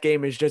think that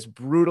game is just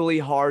brutally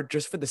hard,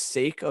 just for the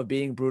sake of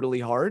being brutally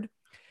hard.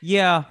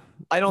 Yeah.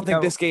 I don't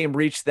think this game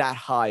reached that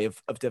high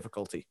of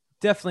difficulty.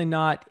 Definitely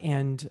not.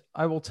 And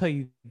I will tell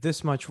you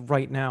this much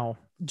right now.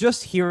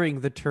 Just hearing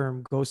the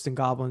term Ghosts and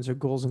Goblins or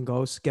Ghouls and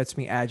Ghosts gets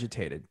me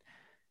agitated,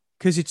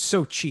 because it's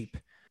so cheap.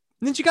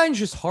 Ninja Gaiden's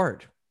just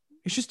hard.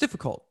 It's just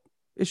difficult.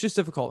 It's just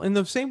difficult. In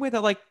the same way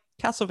that like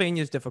Castlevania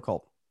is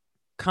difficult.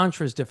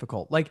 Contra is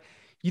difficult. Like,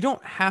 you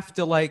don't have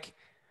to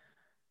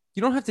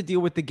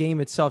deal with the game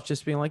itself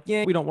just being like,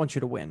 yeah, we don't want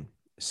you to win.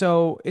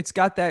 So it's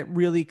got that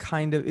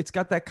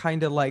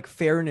kind of like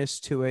fairness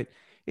to it.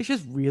 It's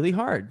just really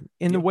hard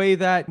in the way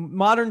that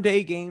modern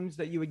day games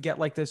that you would get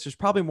like this, there's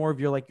probably more of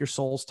your like your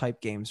Souls type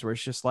games, where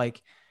it's just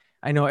like,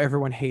 I know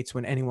everyone hates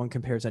when anyone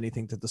compares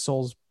anything to the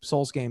Souls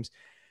games,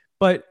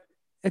 but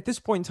at this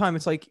point in time,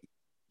 it's like,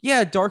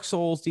 yeah, Dark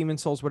Souls, Demon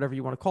Souls, whatever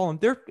you want to call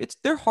them,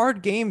 they're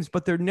hard games,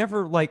 but they're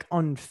never like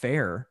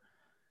unfair.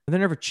 They're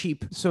never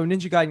cheap. So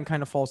Ninja Gaiden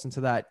kind of falls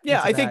into that.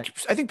 Yeah, I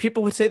think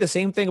people would say the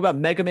same thing about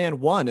Mega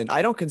Man 1, and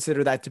I don't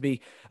consider that to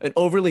be an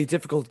overly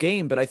difficult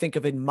game, but I think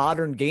if a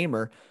modern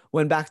gamer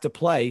went back to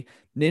play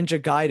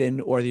Ninja Gaiden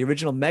or the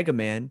original Mega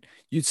Man,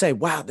 you'd say,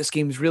 wow, this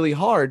game's really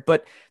hard,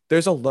 but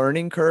there's a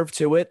learning curve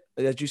to it.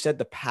 As you said,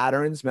 the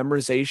patterns,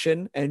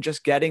 memorization, and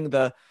just getting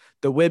the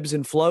whibs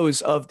and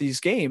flows of these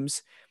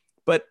games.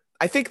 But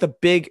I think the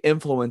big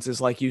influence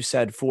is, like you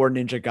said, for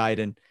Ninja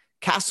Gaiden,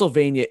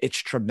 Castlevania, it's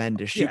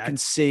tremendous. You can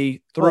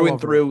see through and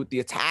through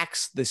the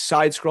attacks, the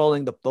side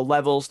scrolling, the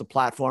levels, the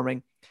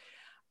platforming.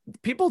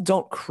 People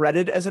don't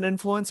credit as an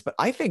influence, but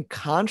I think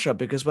Contra,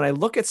 because when I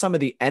look at some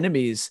of the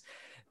enemies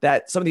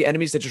that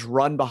just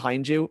run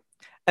behind you,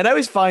 and I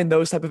always find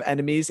those type of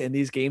enemies in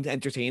these games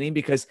entertaining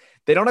because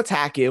they don't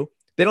attack you.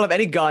 They don't have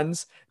any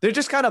guns. They're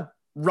just kind of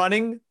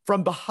running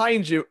from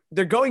behind you.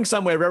 They're going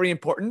somewhere very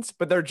important,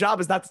 but their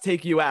job is not to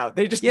take you out.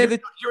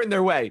 You're in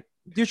their way.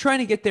 You're trying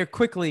to get there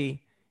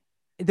quickly.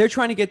 They're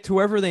trying to get to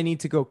wherever they need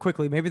to go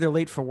quickly. Maybe they're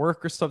late for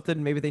work or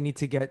something. Maybe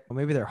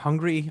maybe they're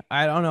hungry.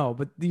 I don't know.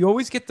 But you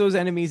always get those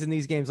enemies in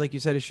these games. Like you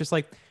said, it's just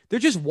like, they're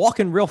just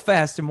walking real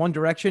fast in one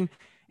direction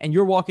and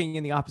you're walking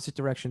in the opposite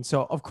direction.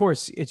 So of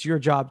course it's your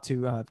job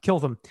to kill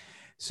them.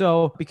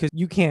 So because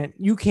you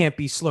can't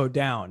be slowed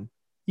down.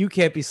 You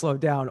can't be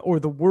slowed down, or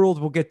the world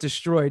will get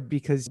destroyed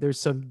because there's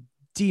some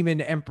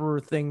demon emperor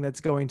thing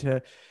that's going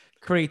to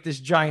create this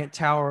giant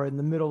tower in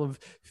the middle of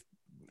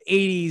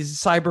 80s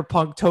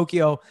cyberpunk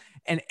Tokyo,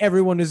 and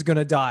everyone is going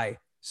to die.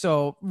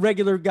 So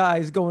regular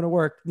guys going to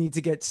work need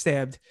to get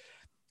stabbed.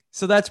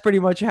 So that's pretty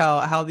much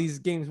how these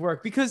games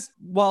work. Because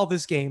while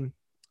this game,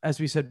 as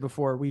we said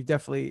before, we've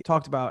definitely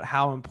talked about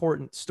how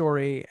important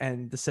story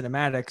and the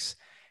cinematics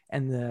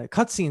and the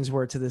cutscenes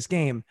were to this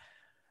game,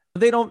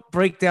 they don't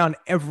break down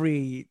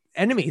every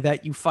enemy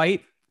that you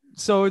fight.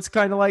 So it's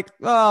kind of like,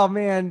 oh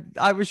man,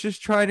 I was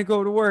just trying to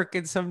go to work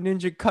and some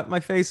ninja cut my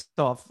face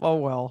off. Oh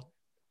well.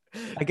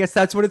 I guess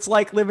that's what it's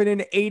like living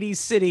in 80s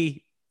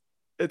city.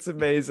 It's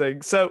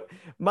amazing. So,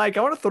 Mike,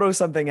 I want to throw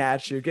something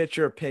at you, get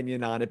your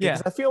opinion on it, because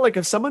Yeah. I feel like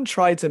if someone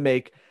tried to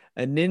make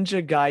a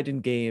Ninja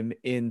Gaiden game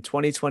in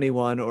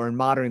 2021 or in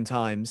modern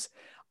times,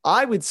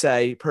 I would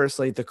say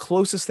personally the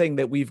closest thing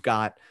that we've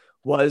got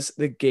was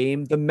the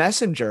game The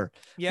Messenger,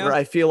 where Yeah.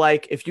 I feel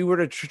like if you were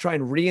to try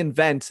and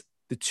reinvent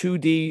the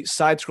 2D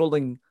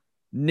side-scrolling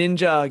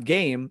ninja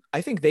game,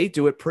 I think they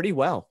do it pretty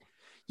well.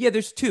 Yeah,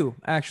 there's two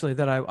actually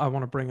that I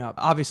want to bring up.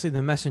 Obviously,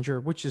 the Messenger,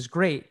 which is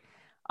great.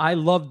 I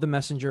love the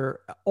Messenger.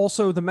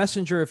 Also, the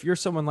Messenger, if you're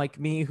someone like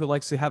me who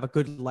likes to have a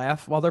good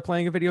laugh while they're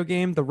playing a video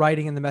game, the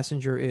writing in the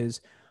Messenger is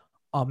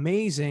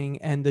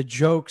amazing and the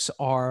jokes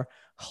are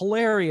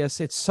hilarious.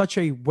 It's such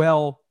a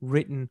well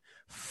written,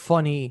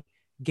 funny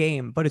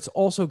game, but it's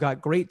also got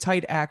great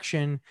tight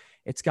action.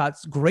 It's got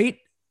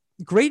great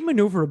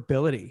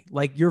maneuverability.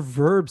 Like your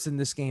verbs in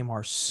this game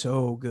are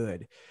so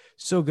good.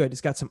 So good. It's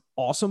got some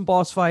awesome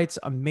boss fights,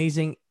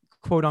 amazing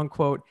quote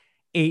unquote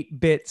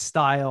 8-bit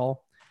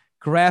style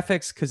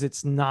graphics, because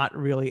it's not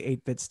really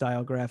 8-bit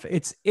style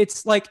graphics.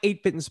 It's like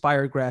 8-bit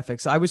inspired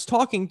graphics. I was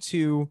talking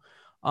to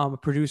a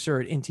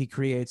producer at Inti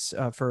Creates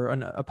for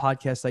a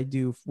podcast I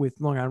do with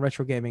Long Island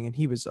Retro Gaming, and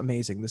he was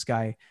amazing. This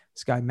guy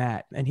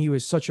Matt, and he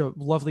was such a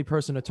lovely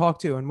person to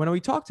talk to. And when we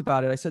talked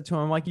about it, I said to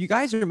him, I'm like, you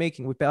guys are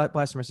making with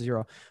Blaster Master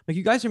Zero, like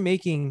you guys are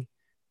making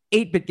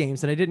 8-bit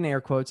games, and I did in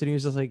air quotes, and he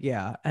was just like,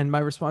 yeah. And my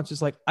response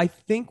was like, I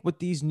think what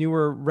these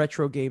newer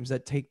retro games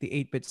that take the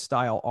 8-bit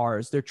style are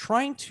is they're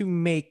trying to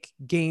make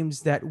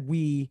games that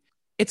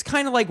it's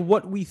kind of like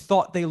what we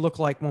thought they look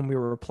like when we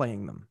were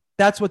playing them.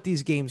 That's what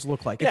these games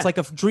look like. Yeah. It's like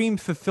a dream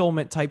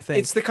fulfillment type thing.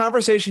 It's the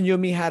conversation you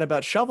and me had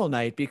about Shovel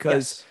Knight,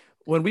 because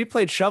when we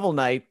played Shovel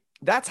Knight,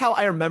 that's how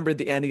I remembered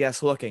the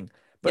NES looking.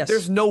 But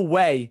there's no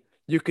way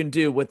you can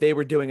do what they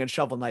were doing in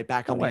Shovel Knight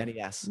back on the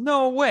NES.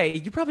 No way.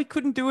 You probably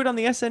couldn't do it on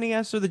the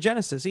SNES or the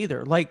Genesis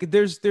either. Like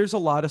there's a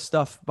lot of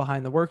stuff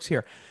behind the works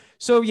here.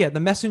 So yeah, the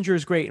Messenger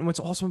is great. And what's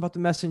awesome about the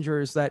Messenger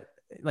is that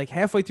like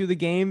halfway through the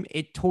game,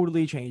 it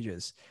totally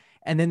changes.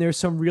 And then there's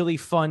some really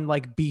fun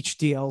like beach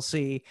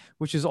DLC,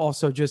 which is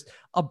also just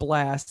a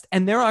blast.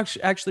 And they're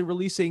actually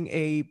releasing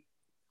a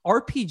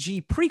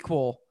RPG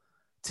prequel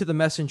to the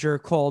Messenger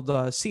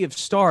called Sea of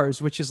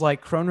Stars, which is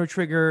like Chrono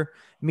Trigger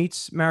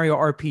meets Mario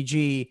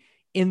RPG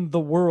in the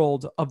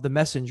world of the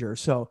Messenger.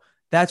 So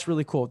that's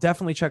really cool.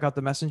 Definitely check out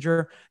the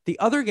Messenger. The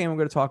other game I'm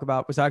going to talk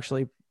about was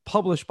actually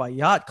published by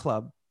Yacht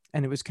Club,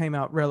 and it came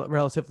out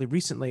relatively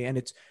recently, and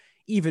it's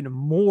even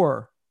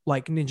more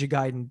like Ninja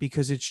Gaiden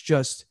because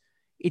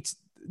it's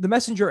the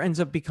Messenger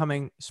ends up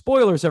becoming,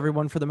 spoilers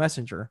everyone for the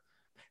Messenger.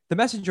 The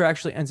Messenger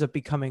actually ends up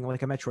becoming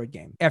like a Metroid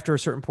game after a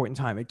certain point in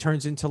time. It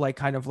turns into like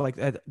kind of like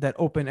that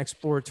open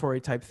exploratory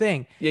type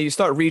thing. Yeah, you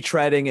start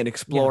retreading and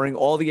exploring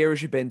all the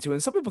areas you've been to.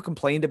 And some people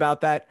complained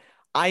about that.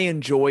 I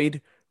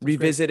enjoyed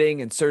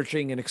revisiting and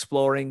searching and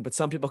exploring, but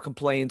some people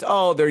complained,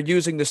 oh, they're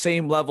using the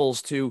same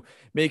levels to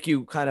make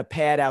you kind of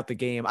pad out the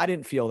game. I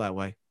didn't feel that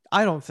way.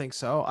 I don't think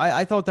so.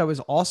 I thought that was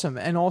awesome.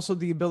 And also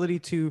the ability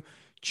to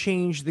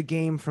change the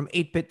game from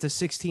 8-bit to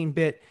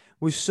 16-bit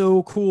was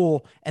so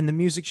cool. And the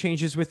music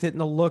changes with it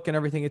and the look and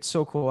everything. It's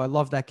so cool. I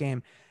love that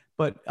game.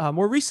 But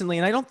more recently,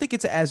 and I don't think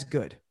it's as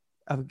good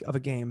of a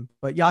game,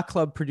 but Yacht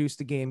Club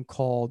produced a game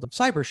called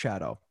Cyber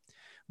Shadow,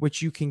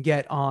 which you can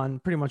get on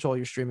pretty much all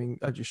your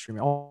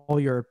all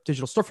your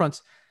digital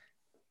storefronts.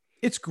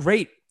 It's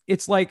great.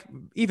 It's like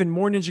even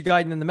more Ninja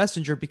Gaiden than the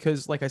Messenger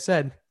because, like I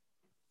said,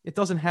 it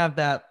doesn't have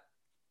that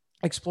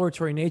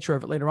exploratory nature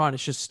of it later on.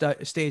 It's just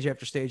stage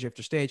after stage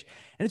after stage,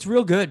 and it's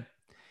real good.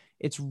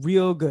 It's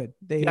real good.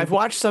 I've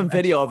watched some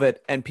video of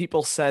it, and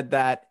people said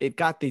that it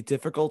got the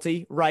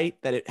difficulty right,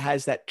 that it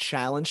has that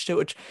challenge to it,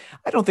 which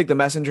I don't think the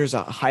Messenger is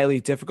a highly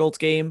difficult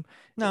game.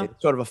 No.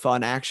 It's sort of a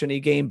fun action-y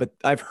game, but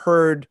I've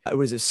heard it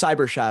was a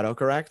Cyber Shadow,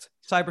 correct?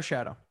 Cyber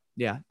Shadow.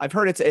 Yeah, I've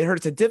heard it's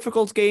a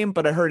difficult game,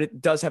 but I heard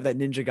it does have that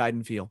Ninja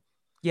Gaiden feel.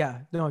 Yeah,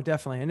 no,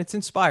 definitely. And it's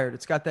inspired.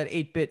 It's got that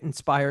 8-bit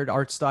inspired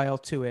art style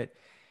to it.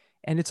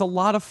 And it's a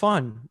lot of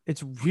fun.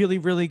 It's really,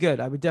 really good.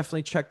 I would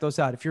definitely check those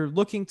out. If you're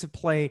looking to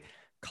play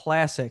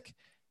classic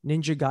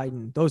Ninja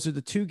Gaiden, those are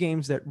the two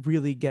games that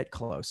really get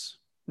close.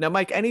 Now,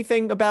 Mike,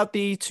 anything about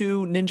the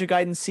two Ninja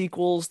Gaiden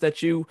sequels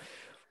that you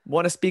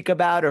want to speak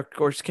about or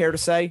care to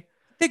say?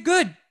 They're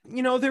good.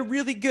 You know, they're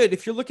really good.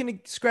 If you're looking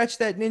to scratch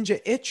that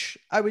ninja itch,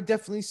 I would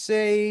definitely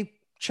say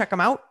check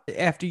them out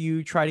after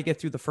you try to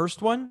get through the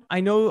first one.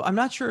 I'm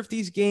not sure if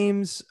these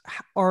games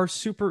are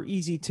super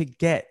easy to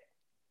get.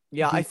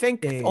 Yeah, I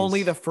think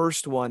only the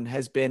first one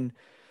has been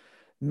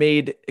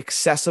made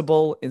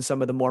accessible in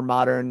some of the more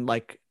modern,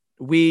 like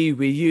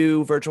Wii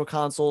U, virtual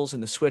consoles,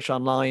 and the Switch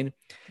Online.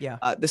 Yeah.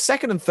 The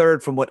second and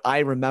third, from what I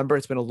remember,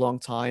 it's been a long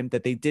time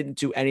that they didn't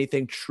do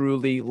anything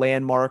truly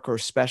landmark or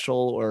special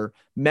or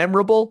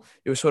memorable.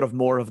 It was sort of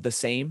more of the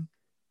same.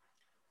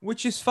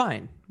 Which is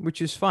fine.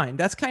 Which is fine.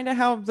 That's kind of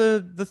how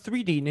the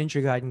 3D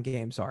Ninja Gaiden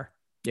games are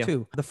Yeah.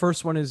 too. The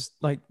first one is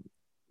like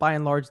by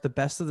and large the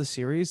best of the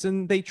series,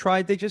 and they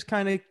just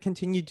kind of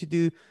continued to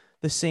do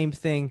the same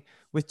thing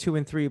with 2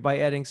 and 3 by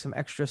adding some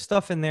extra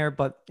stuff in there.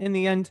 But in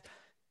the end,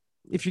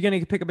 if you're going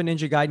to pick up a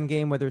Ninja Gaiden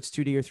game, whether it's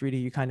 2D or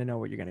 3D, you kind of know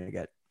what you're going to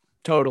get.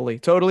 Totally,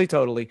 totally,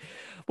 totally.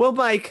 Well,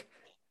 Mike,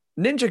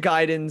 Ninja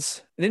Gaiden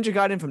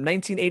from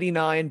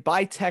 1989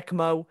 by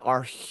Tecmo,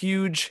 our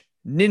huge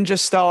ninja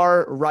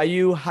star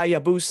Ryu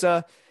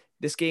Hayabusa.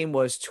 This game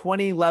was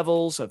 20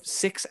 levels of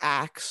 6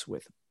 acts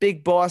with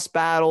big boss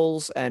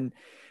battles, and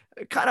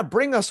kind of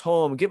bring us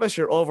home. Give us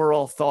your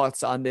overall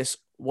thoughts on this,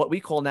 what we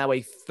call now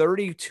a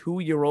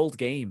 32-year-old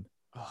game.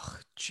 Oh,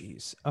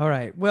 geez. All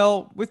right.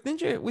 Well, with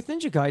Ninja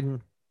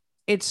Gaiden,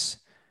 it's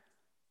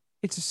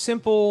a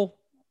simple,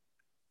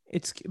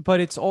 but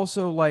it's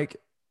also like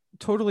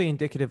totally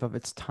indicative of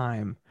its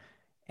time.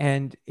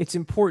 And it's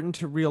important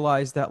to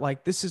realize that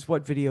like this is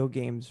what video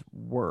games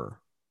were.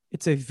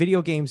 It's a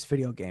video game,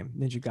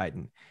 Ninja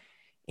Gaiden.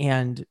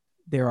 And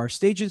there are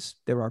stages,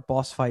 there are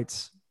boss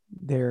fights,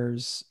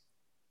 there's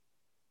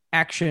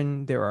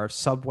action, there are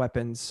sub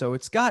weapons. So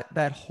it's got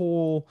that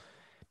whole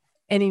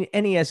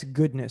NES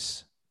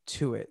goodness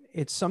to it.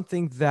 It's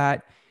something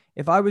that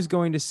if I was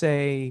going to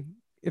say,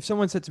 if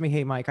someone said to me,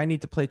 hey, Mike, I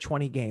need to play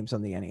 20 games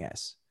on the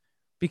NES,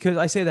 because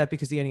I say that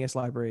because the NES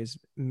library is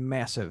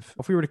massive.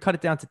 If we were to cut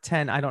it down to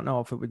 10, I don't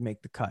know if it would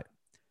make the cut.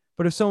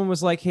 But if someone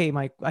was like, hey,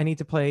 Mike, I need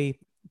to play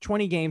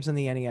 20 games on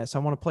the NES, I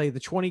want to play the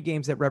 20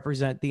 games that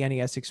represent the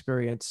NES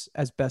experience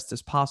as best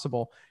as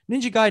possible,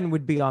 Ninja Gaiden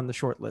would be on the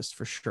short list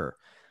for sure.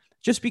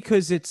 Just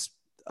because it's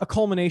a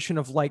culmination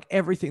of like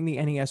everything the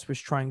NES was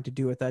trying to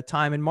do at that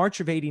time. In March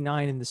of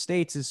 89 in the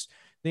States, is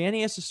the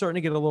NES is starting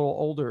to get a little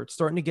older. It's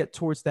starting to get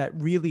towards that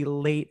really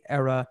late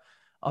era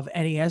of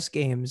NES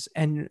games.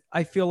 And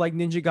I feel like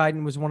Ninja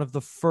Gaiden was one of the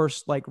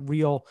first like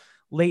real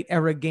late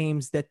era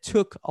games that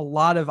took a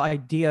lot of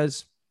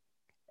ideas,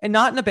 and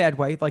not in a bad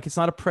way. Like it's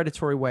not a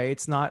predatory way.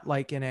 It's not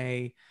like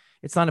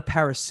it's not a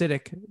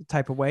parasitic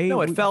type of way.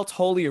 No, it felt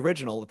wholly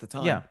original at the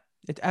time. Yeah,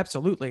 it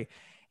absolutely.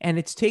 And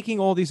it's taking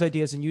all these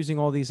ideas and using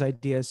all these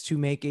ideas to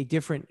make a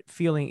different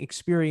feeling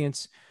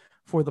experience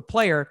for the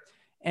player.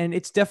 And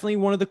it's definitely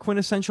one of the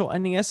quintessential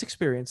NES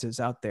experiences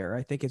out there.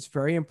 I think it's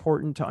very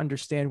important to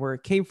understand where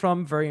it came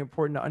from, very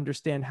important to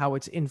understand how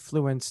it's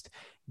influenced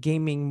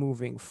gaming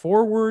moving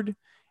forward.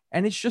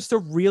 And it's just a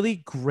really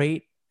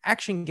great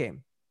action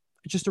game.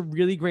 It's just a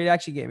really great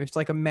action game. It's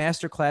like a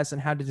masterclass in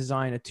how to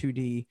design a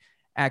 2D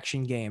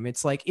action game.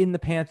 It's like in the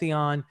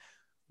pantheon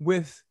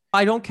with,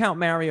 I don't count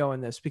Mario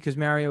in this because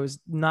Mario is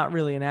not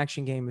really an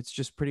action game. It's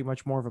just pretty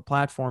much more of a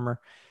platformer,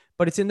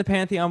 but it's in the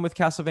pantheon with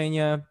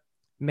Castlevania,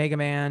 Mega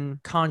Man,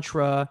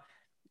 Contra.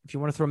 If you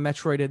want to throw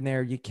Metroid in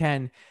there, you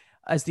can,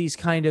 as these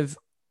kind of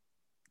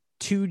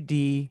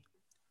 2D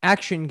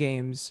action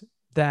games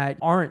that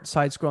aren't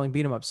side-scrolling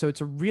beat 'em up. So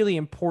it's a really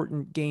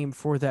important game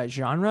for that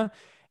genre,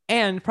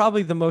 and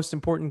probably the most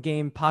important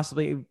game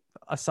possibly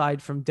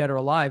aside from Dead or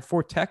Alive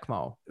for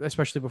Tecmo,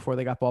 especially before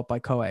they got bought by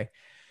Koei.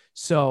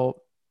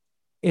 So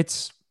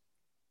it's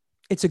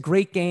a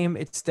great game.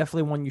 It's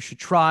definitely one you should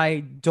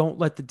try. Don't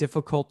let the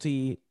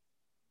difficulty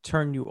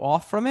turn you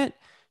off from it.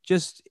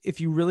 Just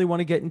if you really want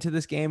to get into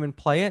this game and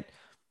play it,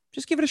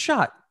 just give it a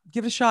shot.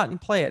 Give it a shot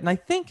and play it. And I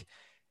think,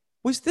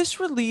 was this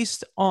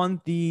released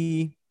on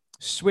the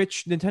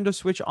Switch, Nintendo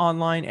Switch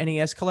Online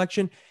NES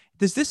collection?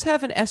 Does this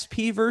have an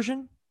SP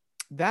version?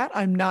 That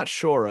I'm not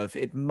sure of.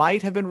 It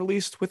might have been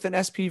released with an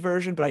SP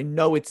version, but I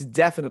know it's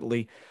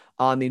definitely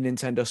on the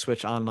Nintendo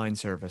Switch Online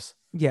service.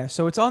 Yeah,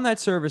 so it's on that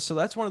service. So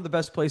that's one of the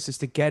best places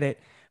to get it,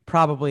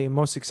 probably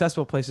most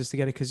accessible places to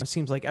get it, because it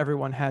seems like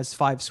everyone has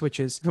 5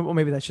 Switches. Well,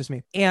 maybe that's just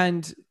me.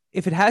 And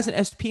if it has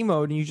an SP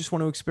mode and you just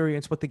want to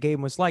experience what the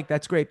game was like,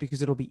 that's great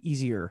because it'll be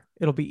easier.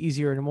 It'll be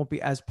easier and it won't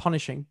be as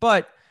punishing.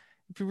 But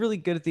if you're really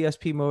good at the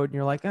SP mode and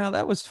you're like, oh,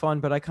 that was fun,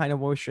 but I kind of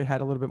wish it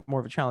had a little bit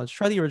more of a challenge,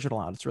 try the original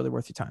out. It's really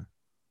worth your time.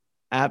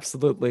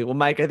 Absolutely. Well,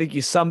 Mike, I think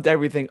you summed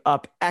everything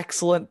up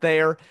excellent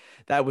there.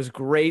 That was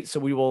great. So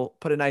we will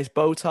put a nice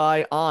bow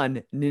tie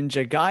on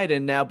Ninja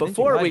Gaiden. Now,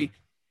 before we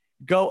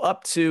go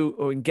up to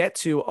or get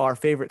to our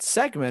favorite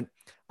segment,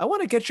 I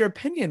want to get your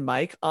opinion,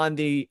 Mike, on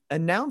the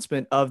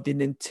announcement of the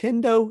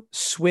Nintendo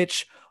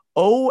Switch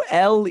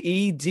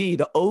OLED,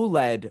 the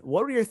OLED.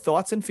 What are your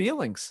thoughts and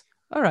feelings?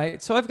 All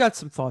right. So I've got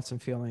some thoughts and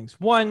feelings.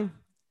 One,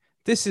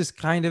 this is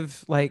kind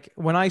of like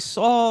when I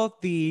saw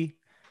the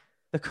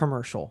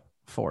commercial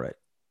for it,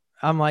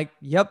 I'm like,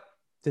 yep,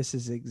 this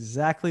is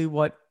exactly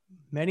what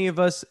many of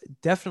us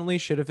definitely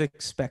should have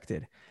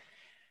expected.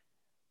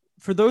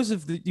 For those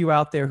of you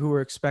out there who are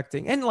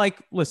expecting, and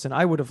like, listen,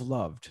 I would have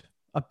loved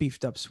a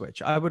beefed up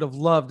Switch. I would have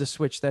loved a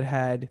Switch that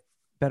had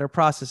better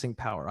processing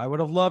power. I would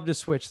have loved a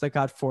Switch that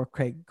got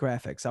 4K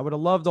graphics. I would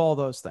have loved all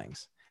those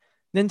things.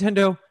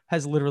 Nintendo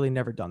has literally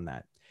never done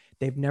that.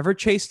 They've never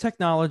chased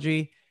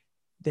technology.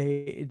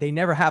 They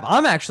never have.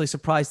 I'm actually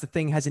surprised the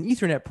thing has an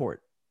Ethernet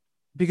port,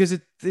 because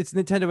it's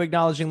Nintendo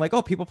acknowledging like,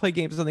 oh, people play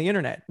games on the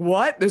internet.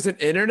 What? There's an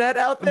internet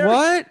out there?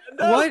 What?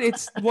 No.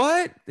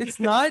 What? It's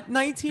not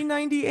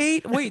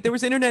 1998. Wait, there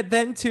was internet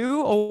then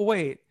too? Oh,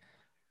 wait.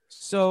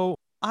 So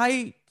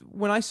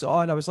when I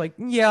saw it, I was like,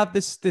 yeah,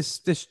 this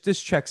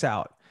checks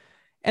out.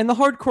 And the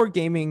hardcore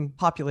gaming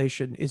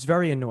population is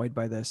very annoyed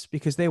by this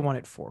because they want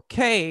it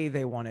 4K,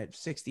 they want it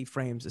 60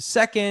 frames a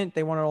second,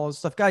 they want all this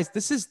stuff. Guys,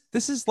 this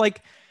is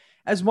like,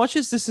 as much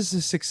as this is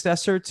a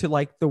successor to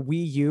like the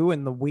Wii U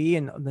and the Wii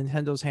and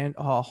Nintendo's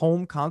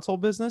home console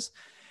business,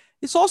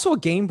 it's also a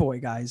Game Boy,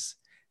 guys.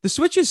 The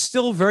Switch is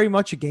still very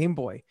much a Game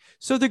Boy.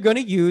 So they're going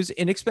to use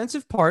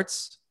inexpensive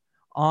parts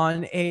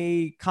on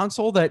a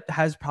console that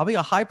has probably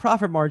a high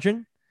profit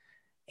margin,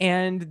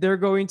 and they're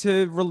going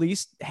to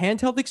release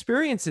handheld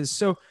experiences.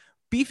 So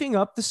beefing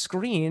up the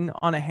screen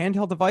on a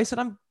handheld device,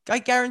 and I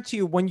guarantee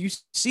you, when you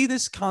see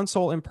this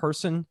console in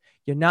person,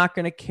 you're not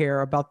going to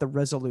care about the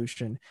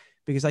resolution,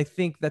 because I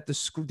think that the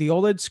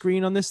OLED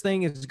screen on this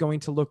thing is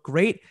going to look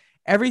great.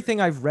 Everything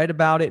I've read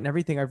about it and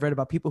everything I've read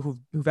about people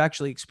who've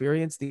actually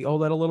experienced the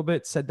OLED a little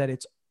bit said that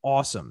it's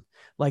awesome.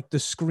 Like, the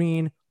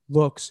screen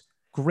looks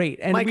great.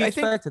 And Mike, we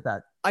expected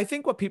that. I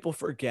think what people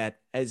forget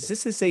is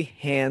this is a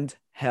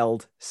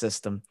handheld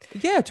system.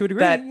 Yeah, to a degree.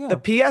 That yeah. the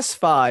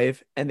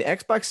PS5 and the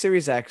Xbox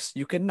Series X,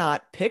 you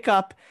cannot pick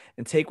up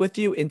and take with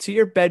you into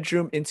your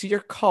bedroom, into your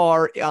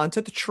car,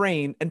 onto the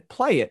train, and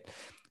play it.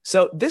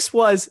 So this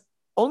was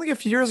only a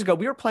few years ago.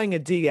 We were playing a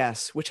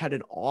DS, which had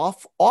an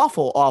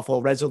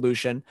awful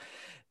resolution.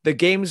 The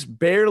games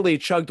barely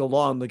chugged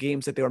along, the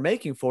games that they were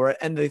making for it,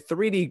 and the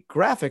 3D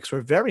graphics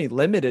were very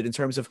limited in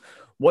terms of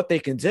what they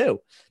can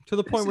do. To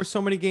the point where so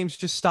many games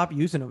just stop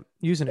using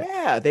it.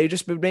 Yeah, they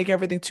just make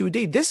everything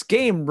 2D. This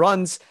game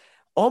runs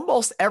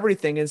almost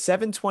everything in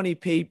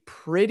 720p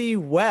pretty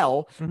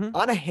well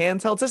on a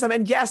handheld system.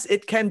 And yes,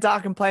 it can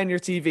dock and play on your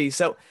TV.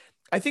 So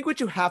I think what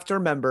you have to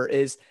remember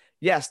is,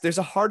 yes, there's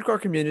a hardcore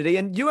community,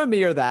 and you and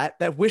me are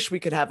that wish we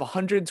could have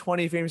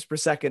 120 frames per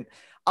second.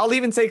 I'll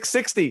even take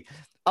 60.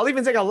 I'll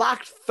even take a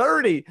locked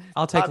 30.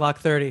 I'll take lock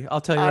 30.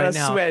 I'll tell you right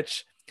now.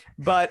 Switch.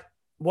 But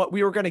what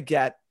we were going to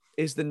get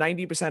is the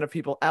 90% of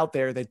people out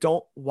there that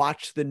don't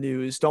watch the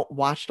news, don't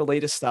watch the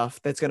latest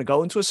stuff, that's going to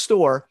go into a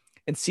store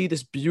and see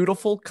this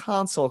beautiful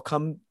console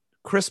come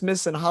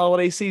Christmas and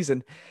holiday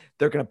season.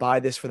 They're going to buy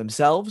this for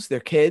themselves, their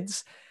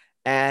kids,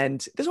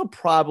 and this will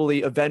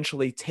probably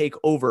eventually take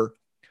over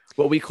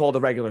what we call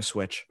the regular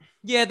Switch.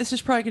 Yeah, this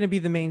is probably going to be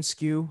the main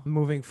SKU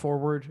moving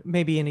forward,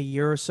 maybe in a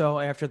year or so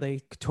after they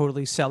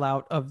totally sell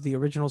out of the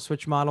original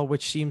Switch model,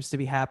 which seems to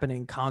be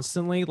happening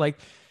constantly. Like,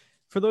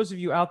 for those of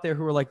you out there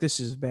who are like, this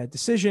is a bad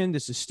decision,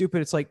 this is stupid,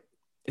 it's like,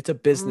 it's a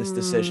business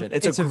decision.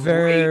 It's a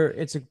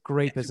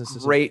great business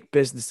decision. Great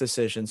business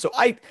decision. So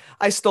I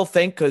still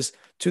think, because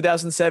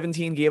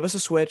 2017 gave us a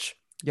Switch,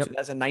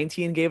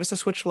 2019 gave us a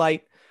Switch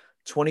Lite,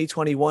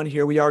 2021,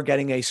 here we are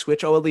getting a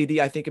Switch OLED.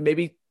 I think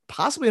maybe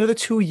possibly another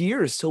 2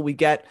 years till we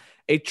get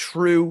a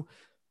true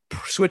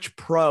Switch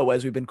Pro,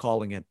 as we've been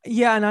calling it.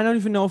 Yeah, and I don't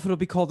even know if it'll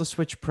be called the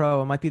Switch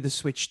Pro. It might be the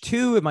Switch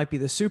 2. It might be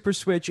the Super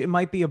Switch. It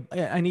might be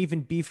an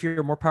even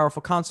beefier, more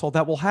powerful console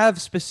that will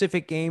have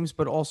specific games,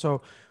 but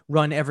also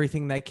run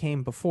everything that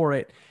came before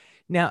it.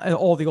 Now,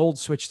 all the old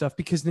Switch stuff,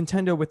 because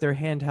Nintendo with their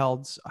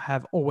handhelds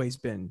have always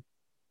been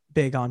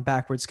big on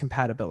backwards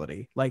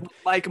compatibility. Like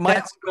my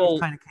uncle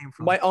kind of came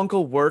from. My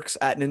uncle works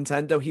at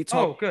Nintendo. He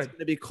told me it's going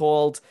to be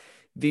called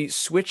the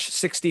Switch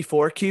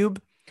 64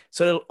 Cube.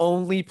 So it'll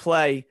only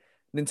play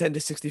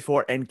Nintendo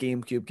 64 and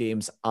GameCube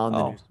games on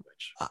the new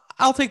Switch.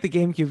 I'll take the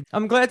GameCube.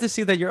 I'm glad to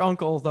see that your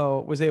uncle,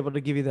 though, was able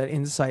to give you that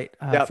insight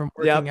from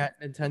working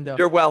at Nintendo.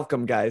 You're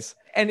welcome, guys.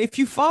 And if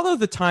you follow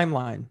the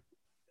timeline,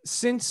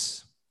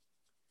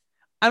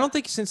 I don't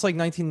think since like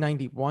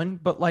 1991,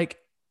 but like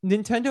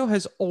Nintendo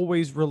has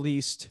always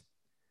released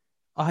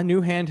a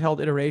new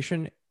handheld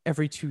iteration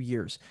every 2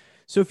 years.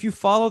 So if you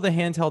follow the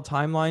handheld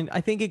timeline,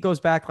 I think it goes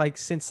back like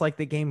since like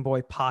the Game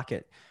Boy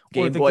Pocket.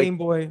 Game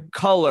Boy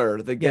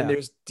Color.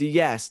 There's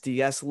DS,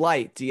 DS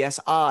Lite,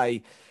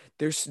 DSi.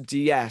 There's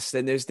DS,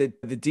 then there's the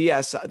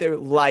DS, they're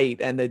Lite,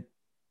 and the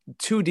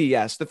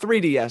 2DS, the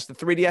 3DS, the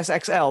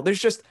 3DS XL. There's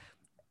just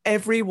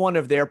every one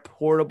of their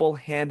portable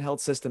handheld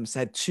systems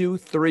had 2,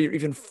 3, or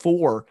even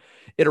 4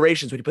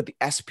 iterations. When you put the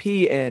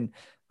SP in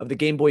of the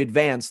Game Boy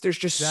Advance, there's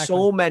just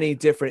so many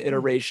different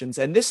iterations,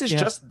 and this is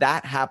just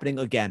that happening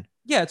again.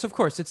 Yeah, it's the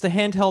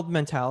handheld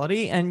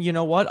mentality, and you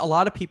know what? A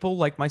lot of people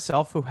like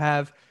myself who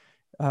have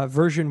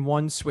version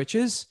 1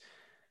 Switches,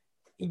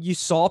 you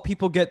saw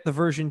people get the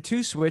version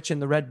 2 Switch in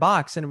the red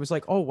box, and it was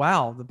like, oh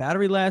wow, the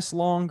battery lasts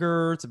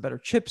longer, it's a better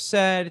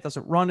chipset, it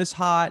doesn't run as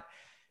hot.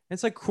 And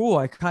it's like, cool,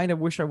 I kind of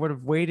wish I would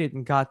have waited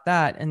and got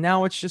that. And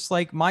now it's just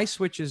like, my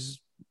Switch is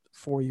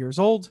 4 years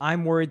old.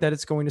 I'm worried that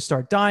it's going to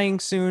start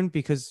dying soon,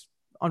 because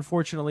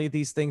unfortunately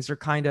these things are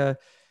kind of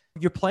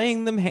you're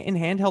playing them in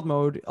handheld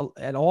mode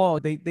at all,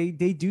 they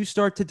do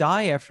start to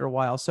die after a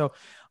while. So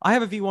I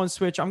have a V1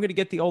 Switch. I'm going to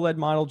get the OLED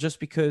model just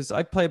because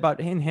I play about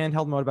in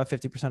handheld mode about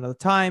 50% of the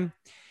time.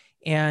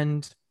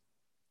 And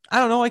I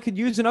don't know, I could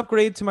use an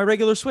upgrade to my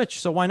regular Switch.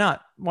 So why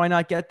not? Why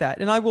not get that?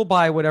 And I will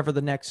buy whatever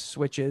the next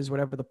Switch is,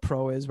 whatever the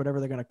Pro is, whatever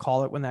they're going to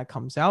call it when that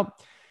comes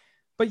out.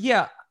 But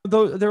yeah,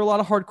 though there are a lot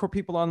of hardcore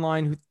people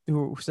online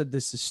who said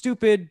this is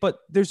stupid, but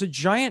there's a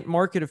giant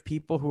market of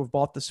people who have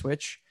bought the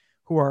Switch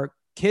who are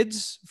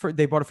kids.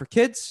 They bought it for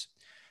kids.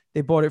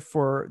 They bought it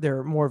for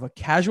their more of a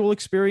casual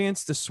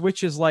experience. The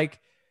Switch is like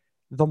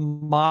the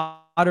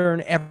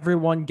modern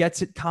everyone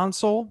gets it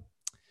console,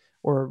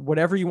 or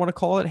whatever you want to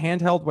call it,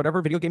 handheld,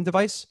 whatever video game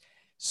device.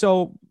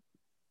 So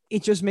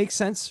it just makes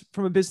sense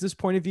from a business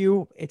point of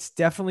view. It's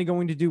definitely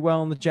going to do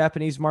well in the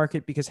Japanese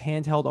market because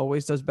handheld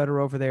always does better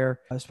over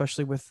there,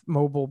 especially with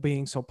mobile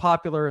being so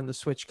popular and the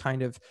Switch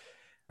kind of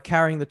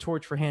carrying the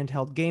torch for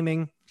handheld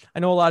gaming. I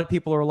know a lot of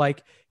people are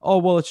like, oh,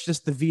 well, it's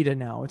just the Vita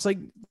now. It's like,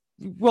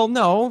 well,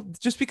 no,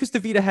 just because the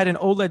Vita had an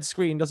OLED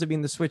screen doesn't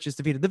mean the Switch is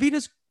the Vita. The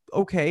Vita's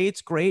okay,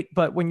 it's great,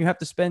 but when you have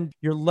to spend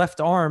your left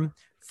arm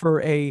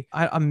for a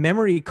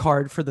memory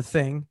card for the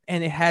thing,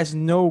 and it has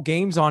no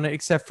games on it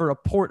except for a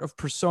port of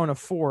Persona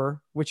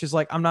 4, which is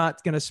like, I'm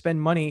not going to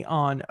spend money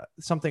on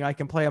something I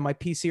can play on my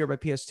PC or my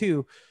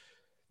PS2.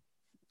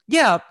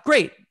 Yeah,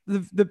 great.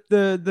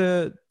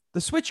 The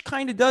Switch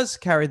kind of does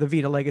carry the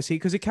Vita legacy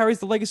because it carries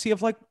the legacy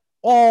of like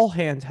all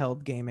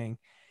handheld gaming.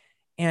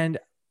 And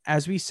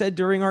as we said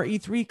during our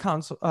E3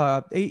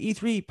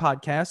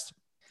 podcast,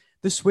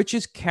 the Switch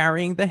is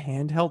carrying the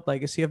handheld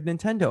legacy of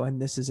Nintendo, and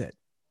this is it.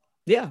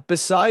 Yeah,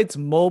 besides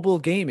mobile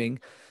gaming,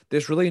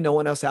 there's really no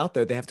one else out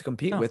there they have to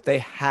compete with. They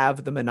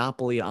have the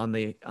monopoly on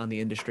the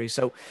industry.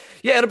 So,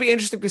 yeah, it'll be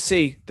interesting to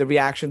see the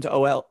reaction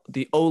to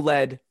the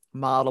OLED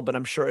model, but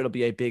I'm sure it'll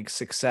be a big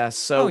success.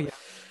 So,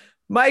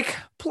 Mike,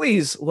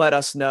 please let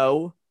us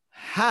know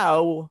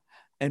how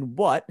and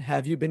what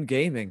have you been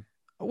gaming?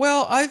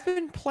 Well, I've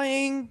been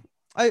playing.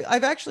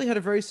 I've actually had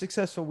a very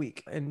successful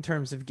week in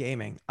terms of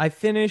gaming. I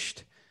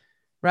finished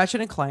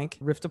Ratchet and Clank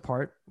Rift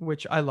Apart,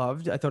 which I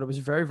loved. I thought it was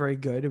very, very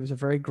good. It was a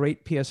very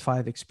great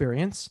PS5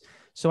 experience.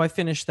 So I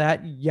finished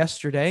that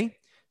yesterday.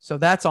 So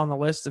that's on the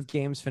list of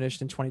games finished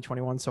in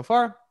 2021 so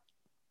far.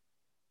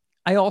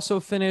 I also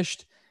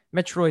finished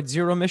Metroid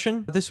Zero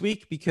Mission this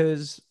week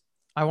because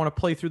I want to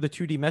play through the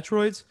 2D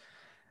Metroids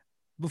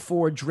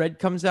before Dread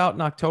comes out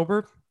in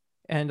October.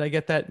 And I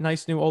get that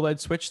nice new OLED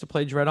Switch to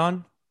play Dread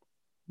on.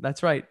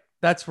 That's right.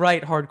 That's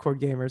right, hardcore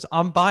gamers.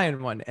 I'm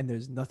buying one, and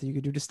there's nothing you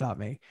can do to stop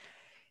me.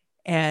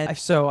 And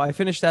so I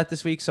finished that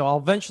this week. So I'll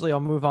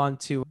move on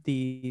to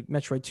the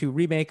Metroid 2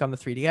 remake on the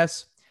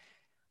 3DS.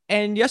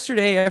 And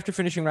yesterday, after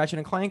finishing Ratchet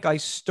and Clank, I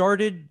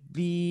started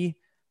the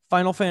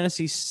Final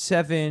Fantasy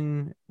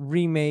VII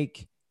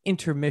remake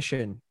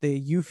intermission, the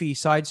Yuffie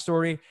side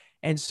story.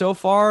 And so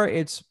far,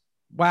 it's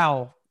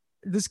wow.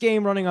 This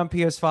game running on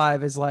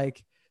PS5 is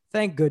like,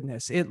 thank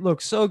goodness. It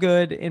looks so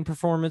good in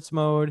performance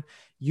mode.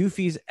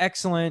 Yuffie's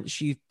excellent.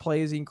 She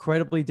plays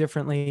incredibly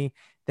differently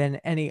than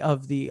any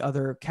of the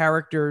other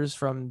characters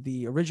from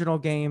the original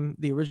game,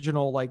 the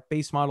original like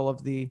base model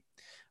of the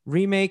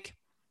remake.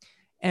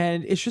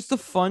 And it's just a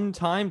fun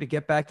time to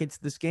get back into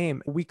this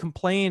game. We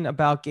complain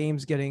about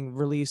games getting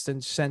released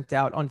and sent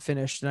out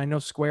unfinished. And I know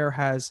Square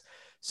has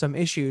some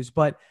issues,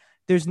 but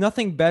there's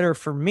nothing better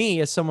for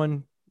me as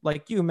someone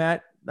like you,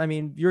 Matt. I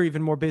mean, you're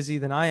even more busy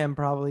than I am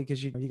probably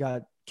because you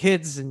got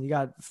kids and you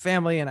got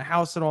family and a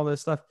house and all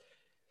this stuff.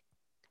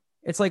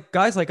 It's like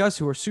guys like us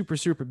who are super,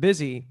 super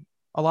busy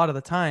a lot of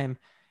the time,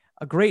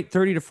 a great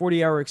 30 to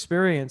 40 hour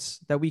experience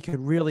that we could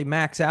really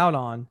max out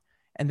on.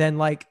 And then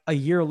like a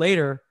year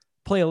later,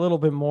 play a little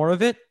bit more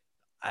of it.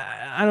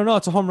 I don't know.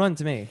 It's a home run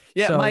to me.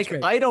 Yeah, so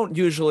Mike, I don't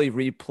usually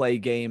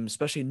replay games,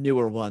 especially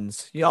newer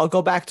ones. I'll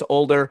go back to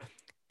older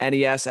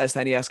NES,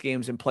 SNES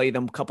games and play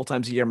them a couple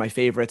times a year, my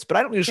favorites. But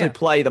I don't usually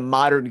play the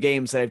modern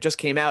games that have just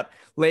came out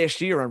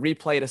last year and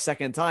replay it a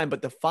second time.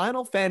 But the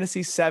Final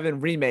Fantasy VII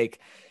Remake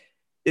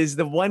is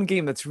the one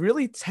game that's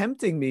really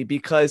tempting me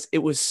because it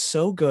was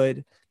so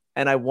good.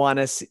 And I want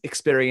to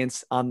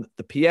experience on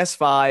the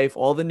PS5,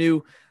 all the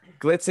new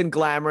glitz and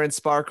glamour and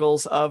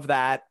sparkles of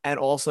that, and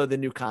also the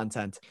new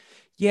content.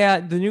 Yeah,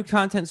 the new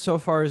content so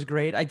far is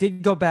great. I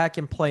did go back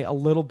and play a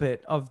little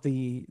bit of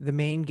the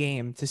main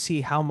game to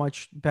see how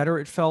much better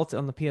it felt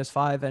on the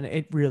PS5, and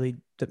it really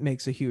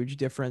makes a huge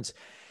difference.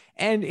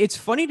 And it's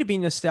funny to be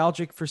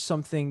nostalgic for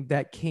something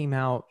that came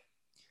out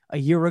a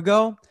year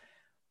ago,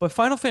 but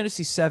Final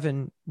Fantasy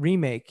VII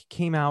Remake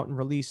came out and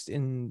released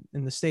in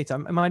the States. It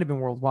might have been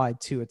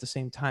worldwide too at the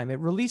same time. It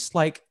released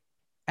like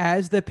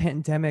as the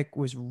pandemic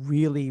was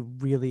really,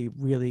 really,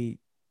 really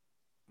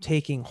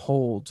taking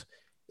hold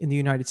in the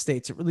United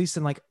States. It released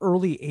in like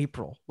early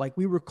April. Like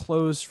we were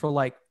closed for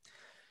like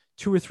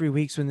 2 or 3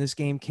 weeks when this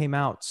game came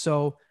out.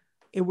 So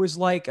it was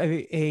like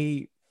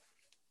a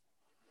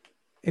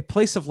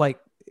place of like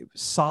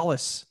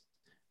solace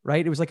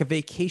right? It was like a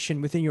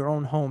vacation within your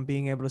own home,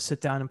 being able to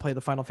sit down and play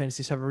the Final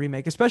Fantasy VII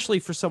Remake, especially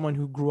for someone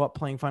who grew up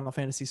playing Final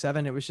Fantasy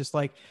VII. It was just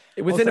like,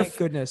 oh, thank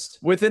goodness.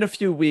 Within a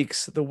few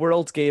weeks, the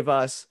world gave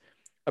us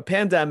a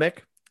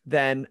pandemic,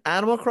 then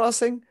Animal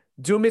Crossing,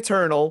 Doom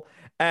Eternal,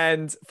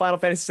 and Final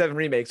Fantasy VII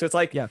Remake. So it's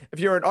like, Yeah. if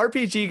you're an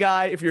RPG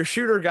guy, if you're a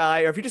shooter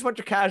guy, or if you just want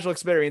your casual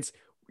experience,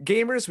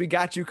 gamers, we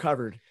got you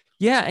covered.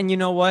 Yeah, and you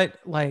know what?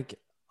 Like,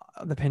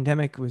 the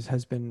pandemic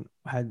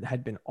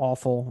had been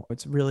awful.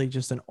 It's really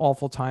just an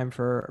awful time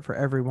for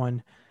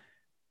everyone.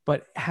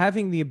 But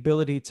having the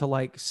ability to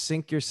like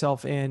sink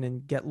yourself in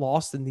and get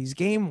lost in these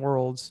game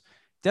worlds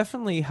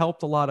definitely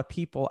helped a lot of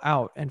people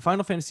out. And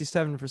Final Fantasy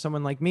VII, for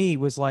someone like me,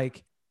 was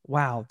like,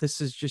 wow,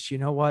 this is just, you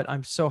know what?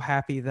 I'm so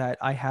happy that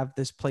I have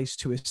this place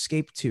to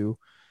escape to.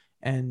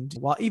 And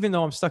while, even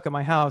though I'm stuck at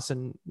my house,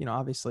 and you know,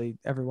 obviously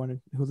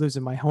everyone who lives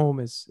in my home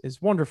is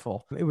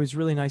wonderful, it was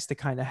really nice to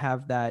kind of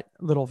have that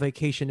little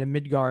vacation in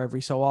Midgar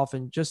every so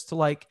often, just to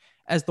like,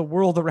 as the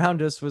world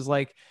around us was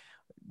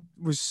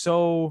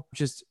so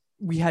just,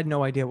 we had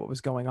no idea what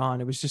was going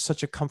on. It was just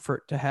such a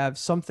comfort to have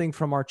something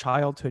from our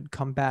childhood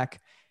come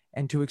back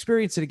and to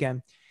experience it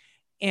again.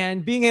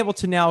 And being able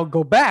to now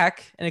go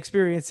back and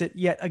experience it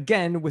yet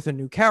again with a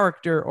new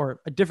character,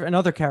 or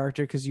another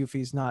character, because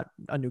Yuffie's not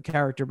a new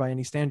character by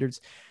any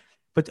standards,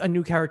 but a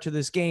new character to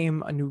this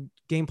game, a new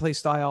gameplay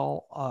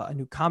style, a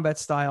new combat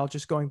style,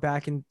 just going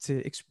back and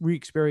to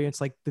re-experience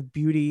like the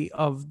beauty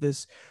of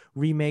this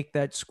remake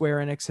that Square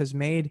Enix has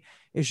made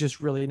is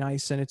just really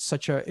nice. And it's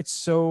such a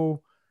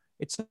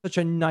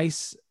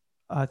nice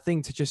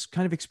thing to just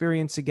kind of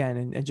experience again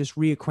and just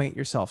reacquaint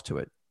yourself to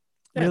it.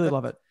 Yeah, really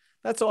love it.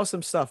 That's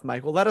awesome stuff,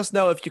 Mike. Well, let us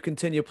know if you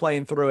continue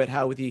playing through it,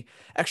 how the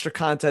extra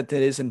content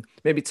it is, and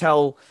maybe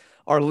tell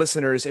our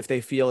listeners if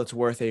they feel it's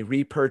worth a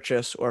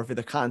repurchase or if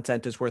the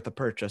content is worth a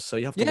purchase. So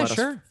you have to let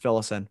us fill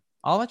us in.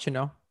 I'll let you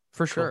know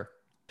for sure.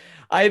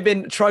 I've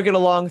been trugging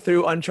along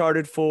through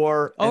Uncharted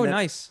 4. Oh,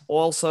 nice.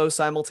 Also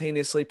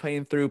simultaneously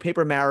playing through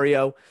Paper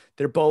Mario.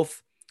 They're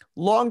both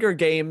longer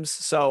games,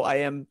 so I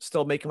am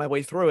still making my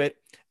way through it.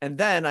 And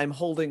then I'm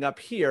holding up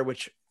here,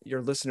 which your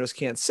listeners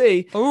can't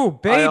see. Oh,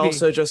 baby. I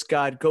also just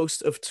got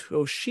Ghost of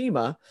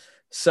Tsushima.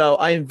 So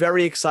I am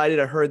very excited.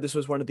 I heard this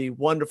was one of the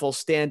wonderful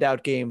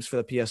standout games for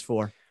the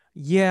PS4.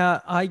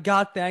 Yeah, I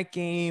got that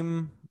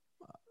game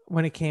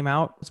when it came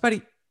out. It's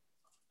about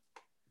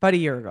a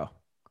year ago.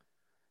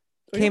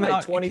 It came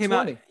out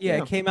 2020.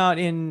 It came out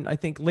in, I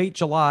think, late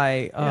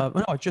July.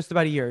 No, just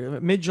about a year,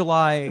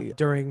 mid-July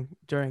during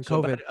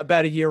COVID.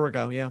 About a year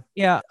ago. Yeah.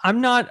 Yeah.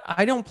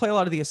 I don't play a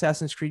lot of the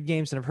Assassin's Creed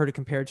games, and I've heard it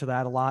compared to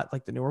that a lot,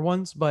 like the newer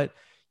ones. But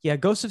yeah,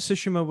 Ghost of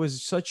Tsushima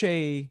was such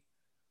a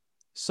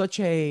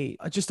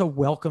just a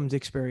welcomed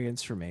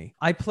experience for me.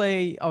 I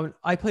play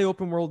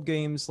open world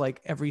games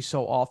like every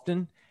so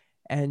often,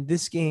 and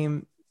this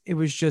game, it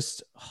was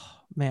just,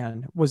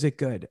 man, was it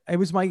good.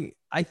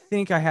 I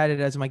think I had it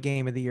as my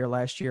game of the year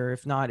last year.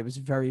 If not, it was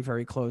very,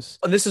 very close.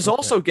 And this is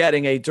also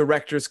getting a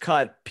director's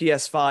cut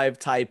PS5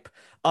 type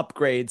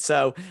upgrade.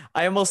 So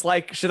I almost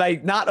like, should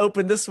I not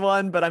open this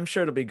one? But I'm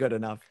sure it'll be good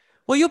enough.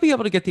 Well, you'll be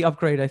able to get the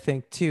upgrade, I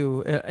think,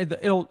 too.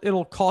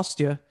 It'll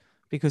cost you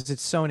because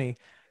it's Sony.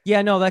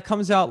 Yeah, no, that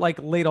comes out like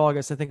late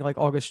August. I think like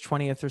August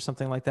 20th or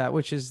something like that,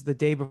 which is the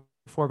day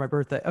before my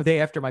birthday, a day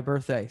after my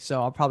birthday.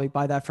 So I'll probably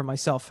buy that for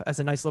myself as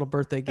a nice little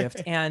birthday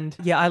gift. And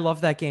yeah, I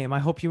love that game. I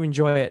hope you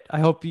enjoy it. I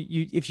hope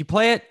you if you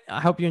play it, I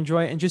hope you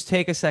enjoy it, and just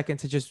take a second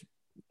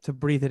to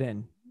breathe it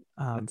in.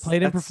 Play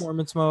it in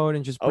performance mode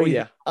and just breathe. Oh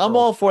yeah, I'm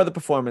all for the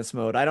performance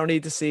mode. I don't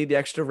need to see the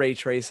extra ray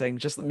tracing.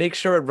 Just make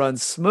sure it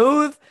runs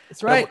smooth.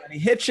 That's right. I don't want any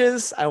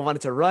hitches. I want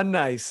it to run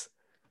nice.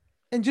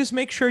 And just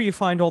make sure you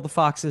find all the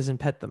foxes and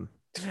pet them.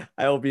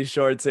 I will be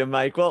sure to,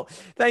 Mike. Well,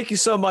 thank you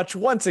so much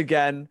once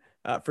again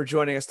for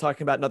joining us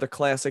talking about another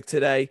classic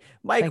today.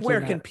 Mike, where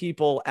can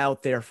people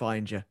out there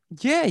find you?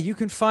 Yeah, you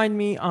can find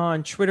me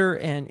on Twitter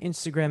and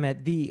Instagram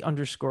at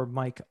 _Mike_Staub.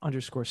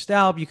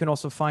 You can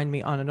also find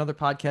me on another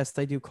podcast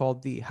I do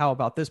called the How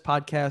About This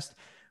podcast,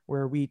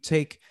 where we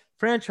take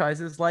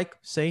franchises like,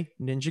 say,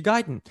 Ninja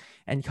Gaiden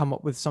and come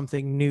up with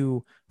something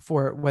new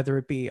for it, whether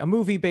it be a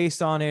movie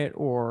based on it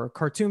or a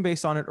cartoon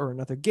based on it or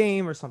another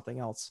game or something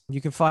else.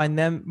 You can find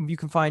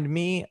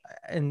me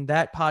in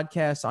that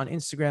podcast on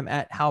Instagram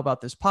at How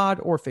About This Pod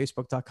or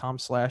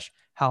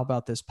Facebook.com/How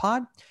About This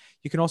Pod.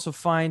 You can also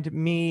find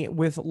me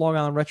with Long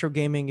Island Retro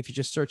Gaming. If you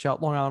just search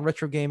out Long Island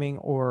Retro Gaming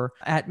or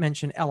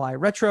 @mention LI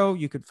Retro,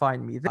 you could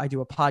find me. I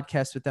do a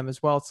podcast with them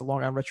as well. It's the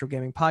Long Island Retro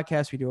Gaming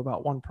podcast. We do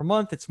about one per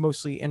month. It's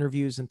mostly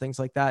interviews and things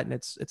like that, and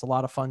it's a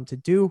lot of fun to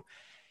do.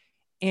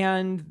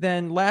 And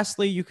then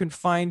lastly, you can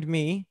find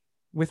me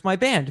with my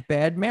band,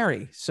 Bad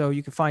Mary. So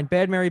you can find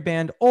Bad Mary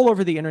Band all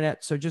over the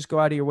internet. So just go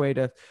out of your way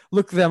to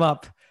look them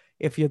up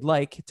if you'd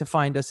like to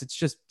find us. It's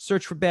just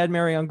search for Bad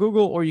Mary on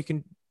Google, or you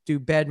can do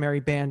Bad Mary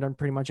Band on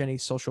pretty much any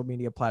social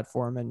media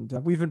platform. And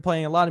we've been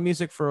playing a lot of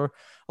music for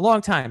a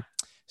long time,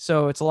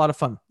 so it's a lot of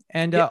fun.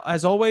 And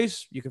as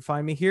always, you can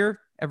find me here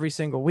every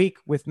single week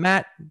with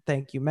Matt.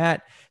 Thank you,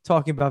 Matt,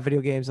 talking about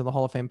video games on the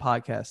Hall of Fame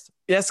podcast.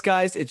 Yes,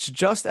 guys, it's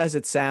just as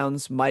it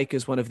sounds. Mike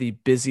is one of the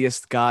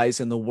busiest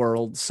guys in the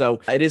world. So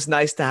it is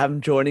nice to have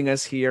him joining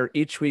us here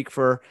each week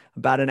for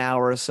about an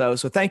hour or so.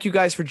 So thank you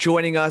guys for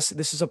joining us.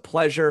 This is a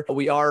pleasure.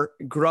 We are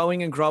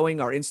growing and growing.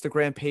 Our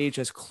Instagram page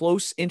is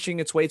close inching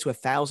its way to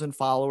 1,000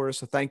 followers.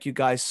 So thank you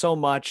guys so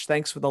much.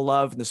 Thanks for the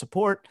love and the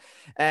support.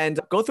 And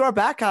go through our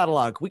back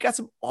catalog. We got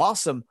some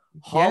awesome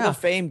Hall of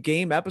Fame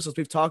game episodes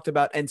we've talked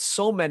about and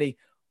so many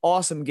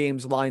awesome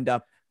games lined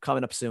up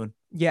coming up soon.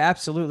 Yeah,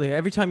 absolutely.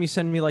 Every time you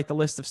send me like the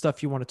list of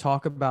stuff you want to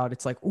talk about,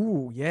 it's like,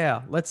 ooh,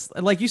 yeah, let's,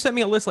 like, you sent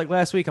me a list like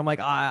last week. I'm like,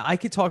 I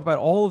could talk about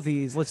all of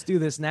these. Let's do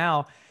this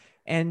now.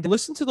 And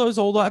listen to those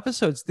old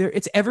episodes.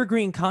 It's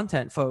evergreen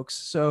content, folks.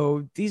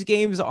 So these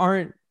games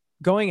aren't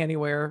going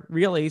anywhere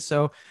really.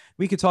 So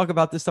we could talk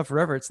about this stuff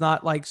forever. It's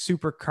not like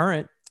super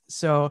current.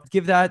 So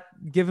give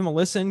him a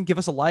listen, give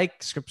us a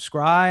like,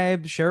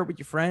 subscribe, share it with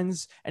your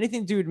friends,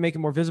 anything to do to make it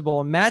more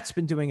visible. And Matt's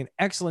been doing an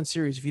excellent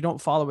series. If you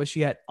don't follow us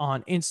yet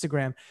on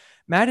Instagram,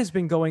 Matt has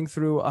been going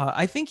through,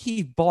 I think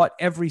he bought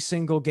every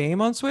single game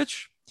on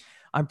Switch.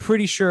 I'm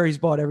pretty sure he's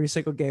bought every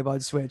single game on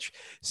Switch.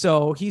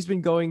 So he's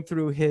been going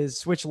through his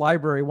Switch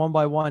library one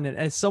by one. And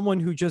as someone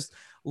who just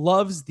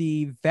loves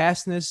the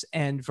vastness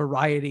and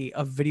variety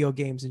of video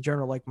games in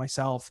general, like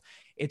myself,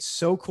 it's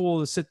so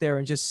cool to sit there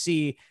and just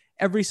see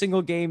every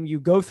single game you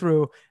go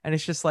through. And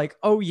it's just like,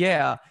 oh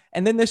yeah.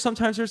 And then there's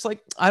sometimes where it's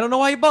like, I don't know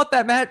why you bought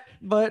that, Matt,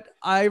 but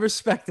I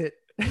respect it.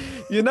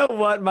 You know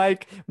what,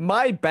 Mike?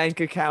 My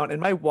bank account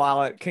and my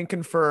wallet can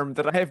confirm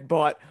that I have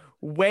bought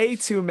way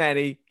too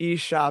many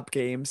eShop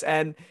games.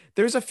 And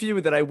there's a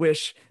few that I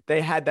wish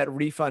they had that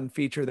refund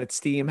feature that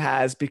Steam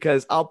has,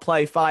 because I'll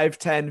play 5,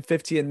 10,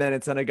 15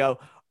 minutes and I go,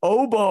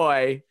 oh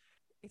boy.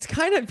 It's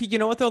kind of, you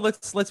know what though,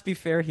 let's be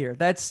fair here.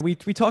 That's we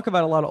talk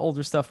about a lot of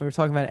older stuff. We were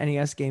talking about an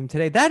NES game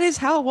today. That is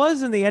how it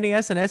was in the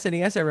NES and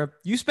SNES era.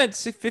 You spent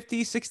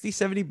 50, 60,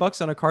 70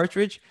 bucks on a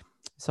cartridge.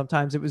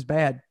 Sometimes it was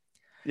bad.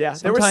 Yeah,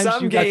 sometimes there were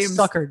some games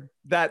suckered.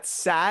 that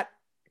sat,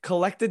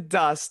 collected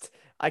dust.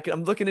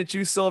 I'm looking at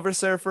you, Silver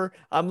Surfer.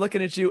 I'm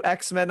looking at you,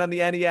 X-Men on the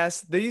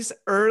NES. These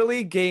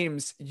early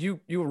games,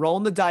 you were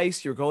rolling the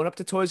dice. You're going up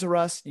to Toys R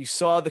Us. You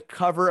saw the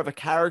cover of a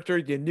character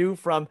you knew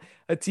from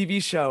a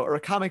TV show or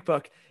a comic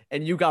book,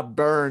 and you got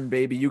burned,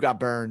 baby. You got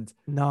burned.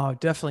 No,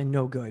 definitely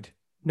no good.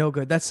 No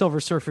good. That Silver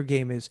Surfer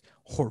game is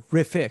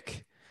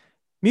horrific.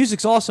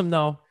 Music's awesome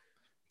though.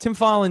 Tim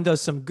Follin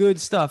does some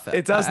good stuff.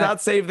 It does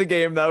not save the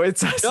game, though. It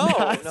does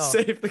not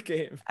save the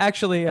game.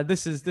 Actually,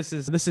 this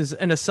is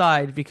an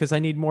aside because I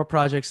need more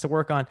projects to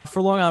work on.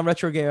 For Long Island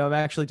Retro Game, I'm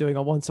actually doing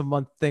a once a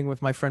month thing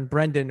with my friend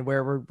Brendan,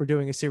 where we're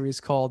doing a series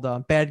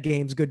called Bad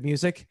Games, Good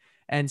Music.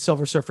 And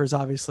Silver Surfer is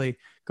obviously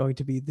going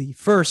to be the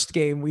first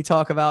game we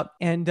talk about.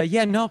 And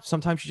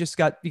sometimes you just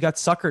got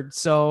suckered.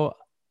 So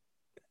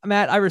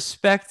Matt, I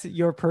respect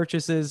your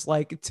purchases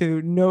like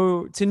to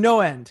no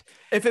end.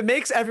 If it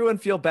makes everyone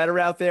feel better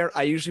out there,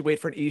 I usually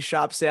wait for an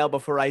eShop sale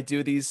before I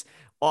do these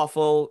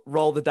awful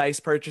roll the dice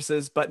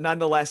purchases, but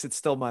nonetheless, it's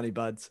still money,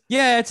 buds.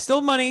 Yeah, it's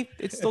still money.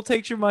 It still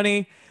takes your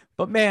money.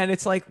 But man,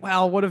 it's like,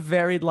 wow, what a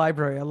varied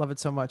library. I love it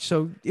so much.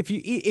 So if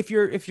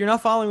you're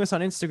not following us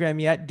on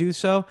Instagram yet, do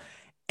so.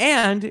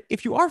 And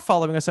if you are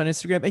following us on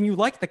Instagram and you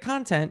like the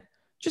content,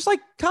 just like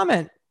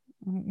comment.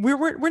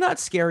 We're not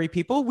scary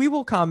people. We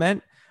will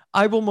comment.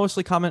 I will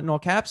mostly comment in all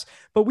caps,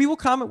 but we will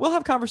comment. We'll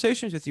have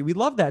conversations with you. We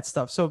love that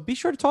stuff. So be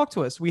sure to talk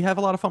to us. We have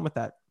a lot of fun with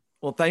that.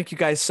 Well, thank you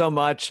guys so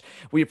much.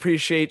 We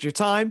appreciate your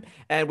time,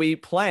 and we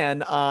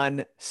plan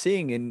on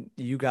seeing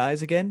you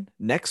guys again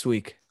next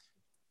week.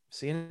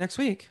 See you next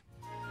week.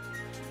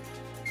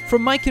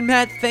 From Mike and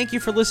Matt, thank you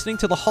for listening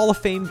to the Hall of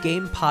Fame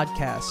Game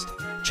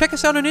Podcast. Check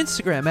us out on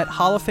Instagram at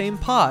Hall of Fame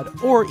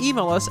Pod or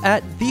email us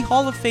at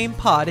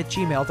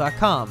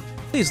thehalloffamepod@gmail.com.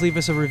 Please leave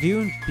us a review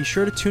and be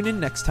sure to tune in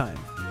next time.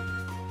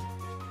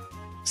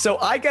 So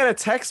I got a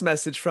text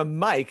message from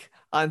Mike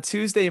on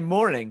Tuesday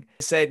morning.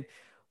 It said,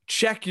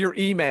 check your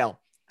email.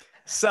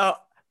 So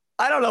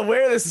I don't know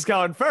where this is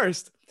going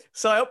first.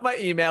 So I open my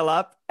email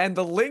up and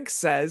the link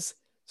says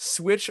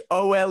Switch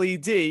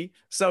OLED.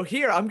 So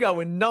here I'm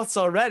going nuts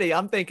already.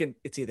 I'm thinking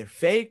it's either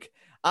fake.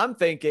 I'm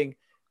thinking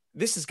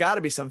this has got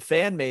to be some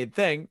fan-made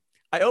thing.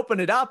 I open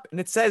it up and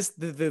it says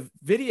the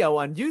video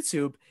on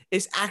YouTube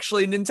is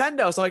actually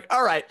Nintendo. So I'm like,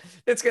 all right,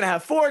 it's going to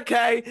have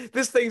 4K.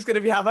 This thing's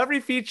going to have every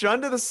feature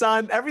under the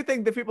sun,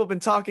 everything that people have been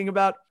talking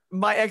about.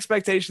 My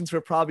expectations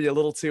were probably a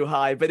little too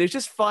high, but it's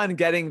just fun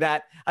getting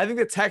that. I think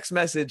the text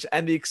message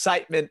and the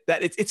excitement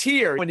that it's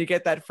here when you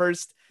get that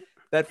first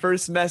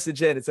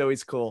message in, it's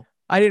always cool.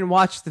 I didn't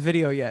watch the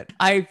video yet.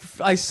 I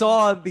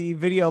saw the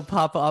video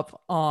pop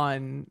up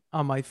on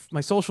my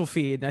social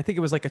feed, and I think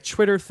it was like a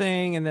Twitter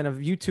thing and then a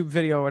YouTube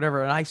video or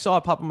whatever. And I saw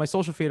it pop on my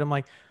social feed. I'm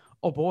like,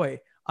 oh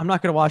boy, I'm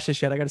not going to watch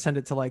this yet. I got to send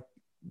it to like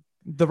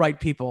the right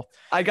people.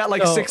 I got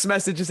like 6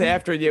 messages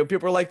after you.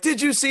 People were like, did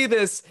you see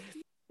this?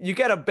 You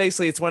get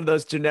basically, it's one of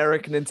those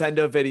generic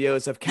Nintendo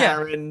videos of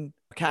Karen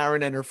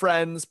and her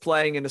friends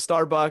playing in a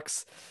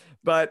Starbucks.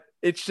 But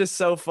it's just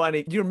so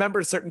funny. You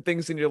remember certain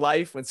things in your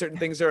life when certain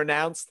things are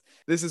announced.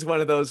 This is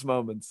one of those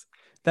moments.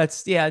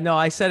 That's yeah, no,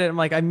 I said it. I'm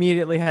like, I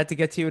immediately had to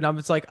get to you, and I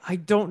was like, I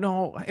don't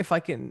know if I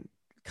can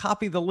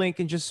copy the link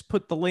and just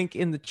put the link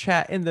in the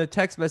chat in the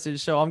text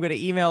message. So I'm gonna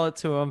email it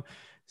to him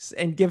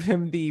and give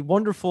him the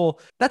wonderful.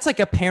 That's like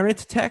a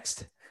parent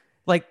text,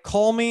 like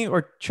call me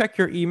or check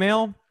your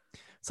email.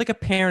 It's like a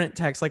parent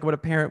text, like what a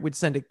parent would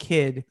send a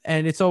kid,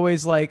 and it's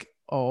always like,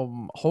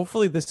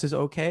 hopefully this is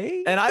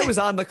okay. And I was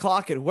on the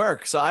clock at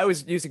work, so I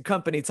was using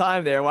company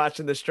time there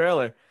watching this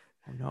trailer.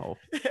 Oh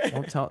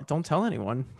no, don't tell anyone.